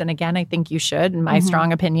kids. And again, I think you should, in my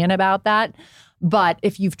strong opinion about that. But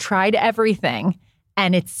if you've tried everything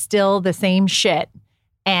and it's still the same shit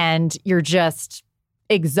and you're just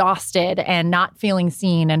exhausted and not feeling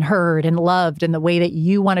seen and heard and loved in the way that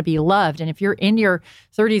you want to be loved. And if you're in your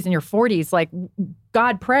 30s and your 40s, like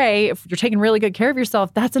God pray, if you're taking really good care of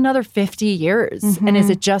yourself, that's another 50 years. And is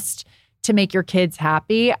it just to make your kids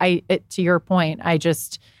happy? To your point, I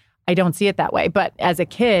don't see it that way. But as a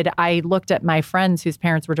kid, I looked at my friends whose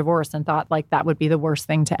parents were divorced and thought like that would be the worst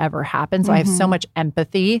thing to ever happen. So I have so much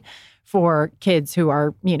empathy for kids who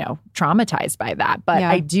are, traumatized by that. But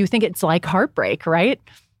I do think it's like heartbreak, right?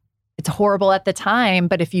 It's horrible at the time,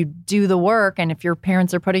 but if you do the work and if your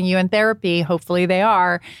parents are putting you in therapy, hopefully they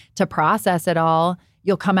are, to process it all,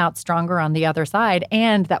 you'll come out stronger on the other side.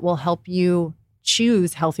 And that will help you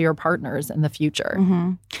choose healthier partners in the future.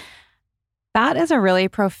 That is a really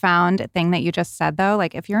profound thing that you just said, though.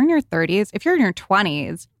 Like if you're in your 30s, if you're in your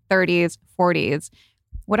 20s, 30s, 40s,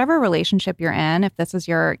 whatever relationship you're in, if this is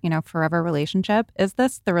your, forever relationship, is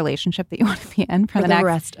this the relationship that you want to be in for the next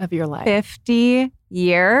rest of your life? 50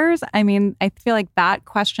 years? I mean, I feel like that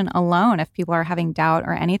question alone, if people are having doubt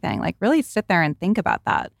or anything, like really sit there and think about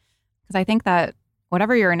that. Because I think that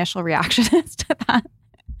whatever your initial reaction is to that,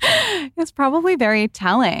 it's probably very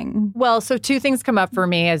telling. Well, so two things come up for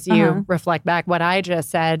me as you reflect back what I just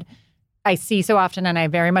said. I see so often, and I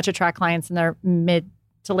very much attract clients in their mid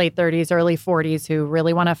to late 30s, early 40s who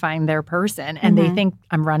really want to find their person. And they think,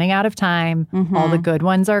 I'm running out of time. All the good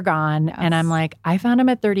ones are gone. Yes. And I'm like, I found him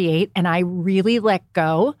at 38 and I really let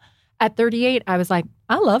go. At 38, I was like,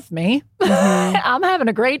 I love me. I'm having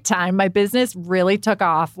a great time. My business really took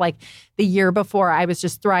off. Like the year before, I was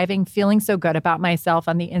just thriving, feeling so good about myself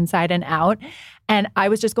on the inside and out. And I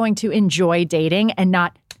was just going to enjoy dating and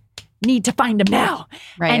not need to find him now.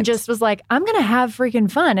 Right. And just was like, I'm going to have freaking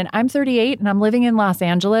fun. And I'm 38 and I'm living in Los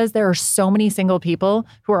Angeles. There are so many single people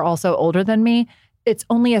who are also older than me. It's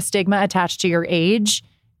only a stigma attached to your age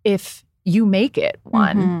if you make it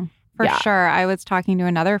one. For sure. I was talking to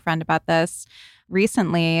another friend about this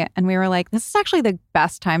recently, and we were like, this is actually the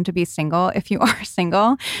best time to be single if you are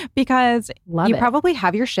single, because you probably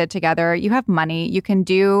have your shit together. You have money. You can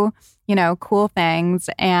do, cool things,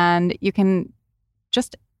 and you can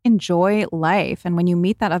just enjoy life. And when you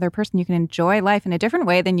meet that other person, you can enjoy life in a different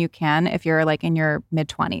way than you can if you're like in your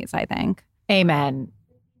mid-20s, I think. Amen.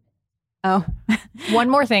 Oh,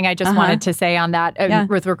 one more thing I just wanted to say on that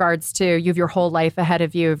with regards to you have your whole life ahead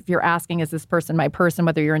of you. If you're asking, is this person my person,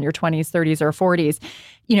 whether you're in your 20s, 30s, or 40s,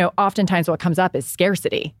 oftentimes what comes up is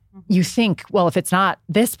scarcity. You think, well, if it's not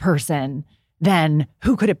this person, then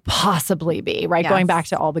who could it possibly be, right? Yes. Going back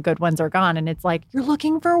to all the good ones are gone. And it's like, you're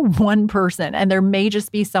looking for one person. And there may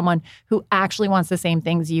just be someone who actually wants the same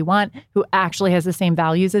things you want, who actually has the same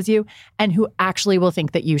values as you, and who actually will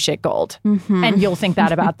think that you shit gold. And you'll think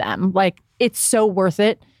that about them. Like, it's so worth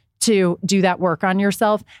it to do that work on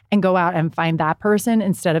yourself and go out and find that person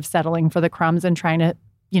instead of settling for the crumbs and trying to,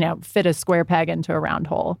 fit a square peg into a round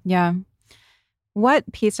hole. Yeah.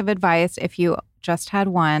 What piece of advice, if you just had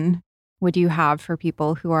one, would you have for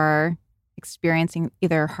people who are experiencing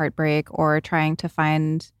either heartbreak or trying to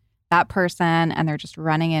find that person and they're just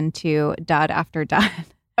running into dud after dud?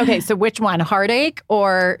 Okay, so which one? Heartache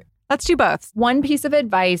or... Let's do both. One piece of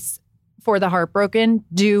advice for the heartbroken,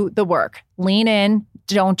 do the work. Lean in.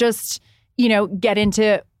 Don't just, get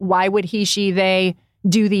into why would he, she, they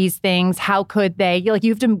do these things? How could they? You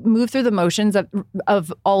have to move through the motions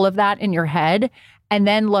of all of that in your head and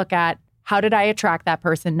then look at, how did I attract that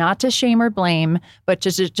person? Not to shame or blame, but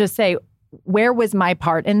just say, where was my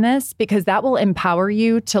part in this? Because that will empower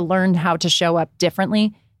you to learn how to show up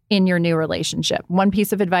differently in your new relationship. One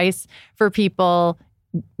piece of advice for people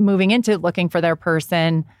moving into looking for their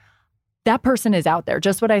person, that person is out there.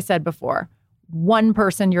 Just what I said before. One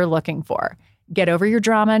person you're looking for. Get over your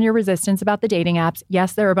drama and your resistance about the dating apps.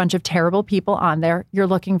 Yes, there are a bunch of terrible people on there. You're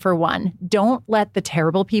looking for one. Don't let the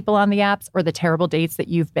terrible people on the apps or the terrible dates that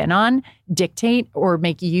you've been on dictate or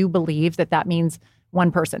make you believe that that means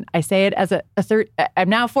one person. I say it as I'm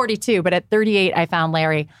now 42, but at 38, I found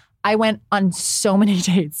Larry. I went on so many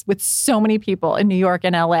dates with so many people in New York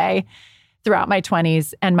and LA throughout my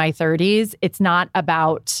 20s and my 30s. It's not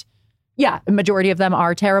about... Yeah, the majority of them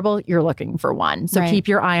are terrible. You're looking for one. So keep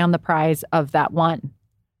your eye on the prize of that one.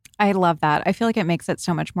 I love that. I feel like it makes it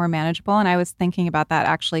so much more manageable. And I was thinking about that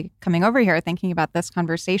actually coming over here, thinking about this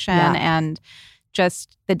conversation and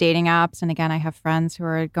just the dating apps. And again, I have friends who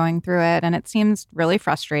are going through it and it seems really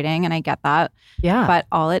frustrating. And I get that. Yeah. But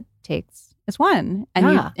all it takes is one.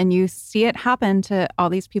 And you see it happen to all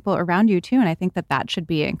these people around you too. And I think that should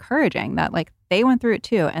be encouraging that like they went through it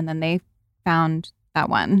too. And then they found that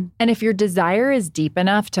one. And if your desire is deep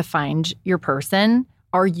enough to find your person,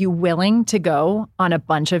 are you willing to go on a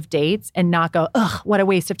bunch of dates and not go, ugh, what a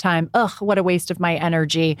waste of time. Ugh, what a waste of my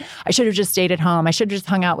energy. I should have just stayed at home. I should have just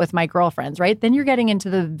hung out with my girlfriends, right? Then you're getting into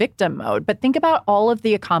the victim mode. But think about all of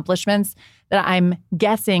the accomplishments that I'm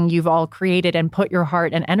guessing you've all created and put your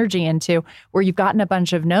heart and energy into, where you've gotten a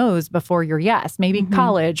bunch of no's before your yes, maybe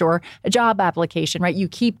college or a job application, right? You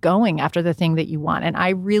keep going after the thing that you want. And I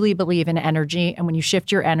really believe in energy. And when you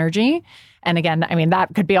shift your energy, and again, I mean,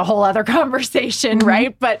 that could be a whole other conversation,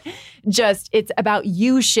 right? But just, it's about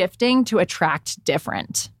you shifting to attract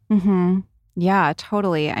different. Yeah,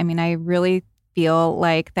 totally. I mean, I really feel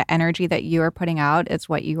like the energy that you are putting out is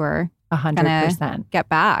what you are 100% get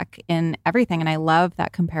back in everything. And I love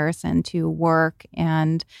that comparison to work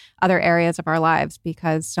and other areas of our lives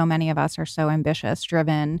because so many of us are so ambitious,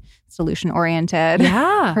 driven, solution-oriented,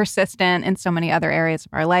 persistent in so many other areas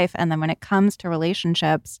of our life. And then when it comes to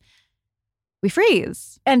relationships, we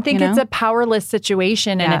freeze. And think it's a powerless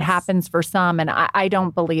situation and it happens for some. And I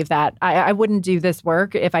don't believe that. I wouldn't do this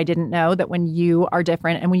work if I didn't know that when you are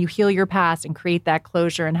different and when you heal your past and create that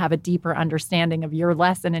closure and have a deeper understanding of your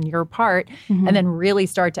lesson and your part, and then really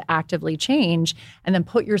start to actively change and then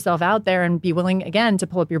put yourself out there and be willing, again, to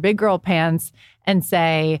pull up your big girl pants and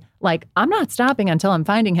say, like, I'm not stopping until I'm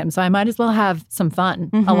finding him. So I might as well have some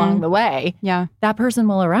fun along the way. Yeah. That person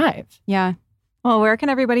will arrive. Yeah. Well, where can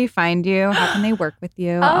everybody find you? How can they work with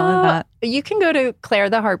you? All of that. You can go to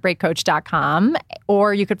ClaireTheHeartbreakCoach.com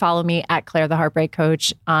or you could follow me at Claire the Heartbreak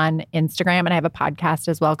Coach on Instagram. And I have a podcast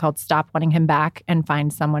as well called Stop Wanting Him Back and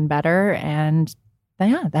Find Someone Better. And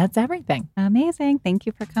yeah, that's everything. Amazing. Thank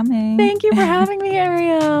you for coming. Thank you for having me,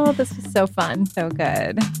 Ariel. This was so fun. So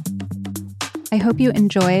good. I hope you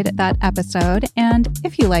enjoyed that episode. And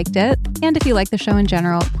if you liked it, and if you like the show in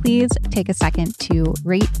general, please take a second to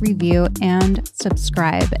rate, review, and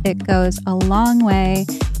subscribe. It goes a long way,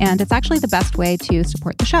 and it's actually the best way to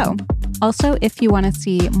support the show. Also, if you want to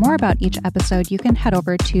see more about each episode, you can head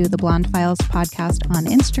over to the Blonde Files podcast on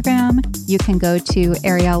Instagram. You can go to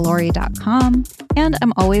ariellaurie.com. And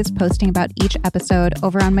I'm always posting about each episode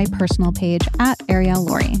over on my personal page at Arielle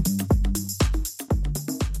Laurie.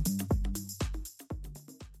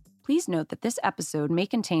 Please note that this episode may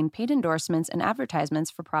contain paid endorsements and advertisements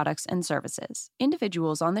for products and services.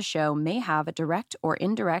 Individuals on the show may have a direct or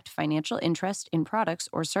indirect financial interest in products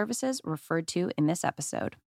or services referred to in this episode.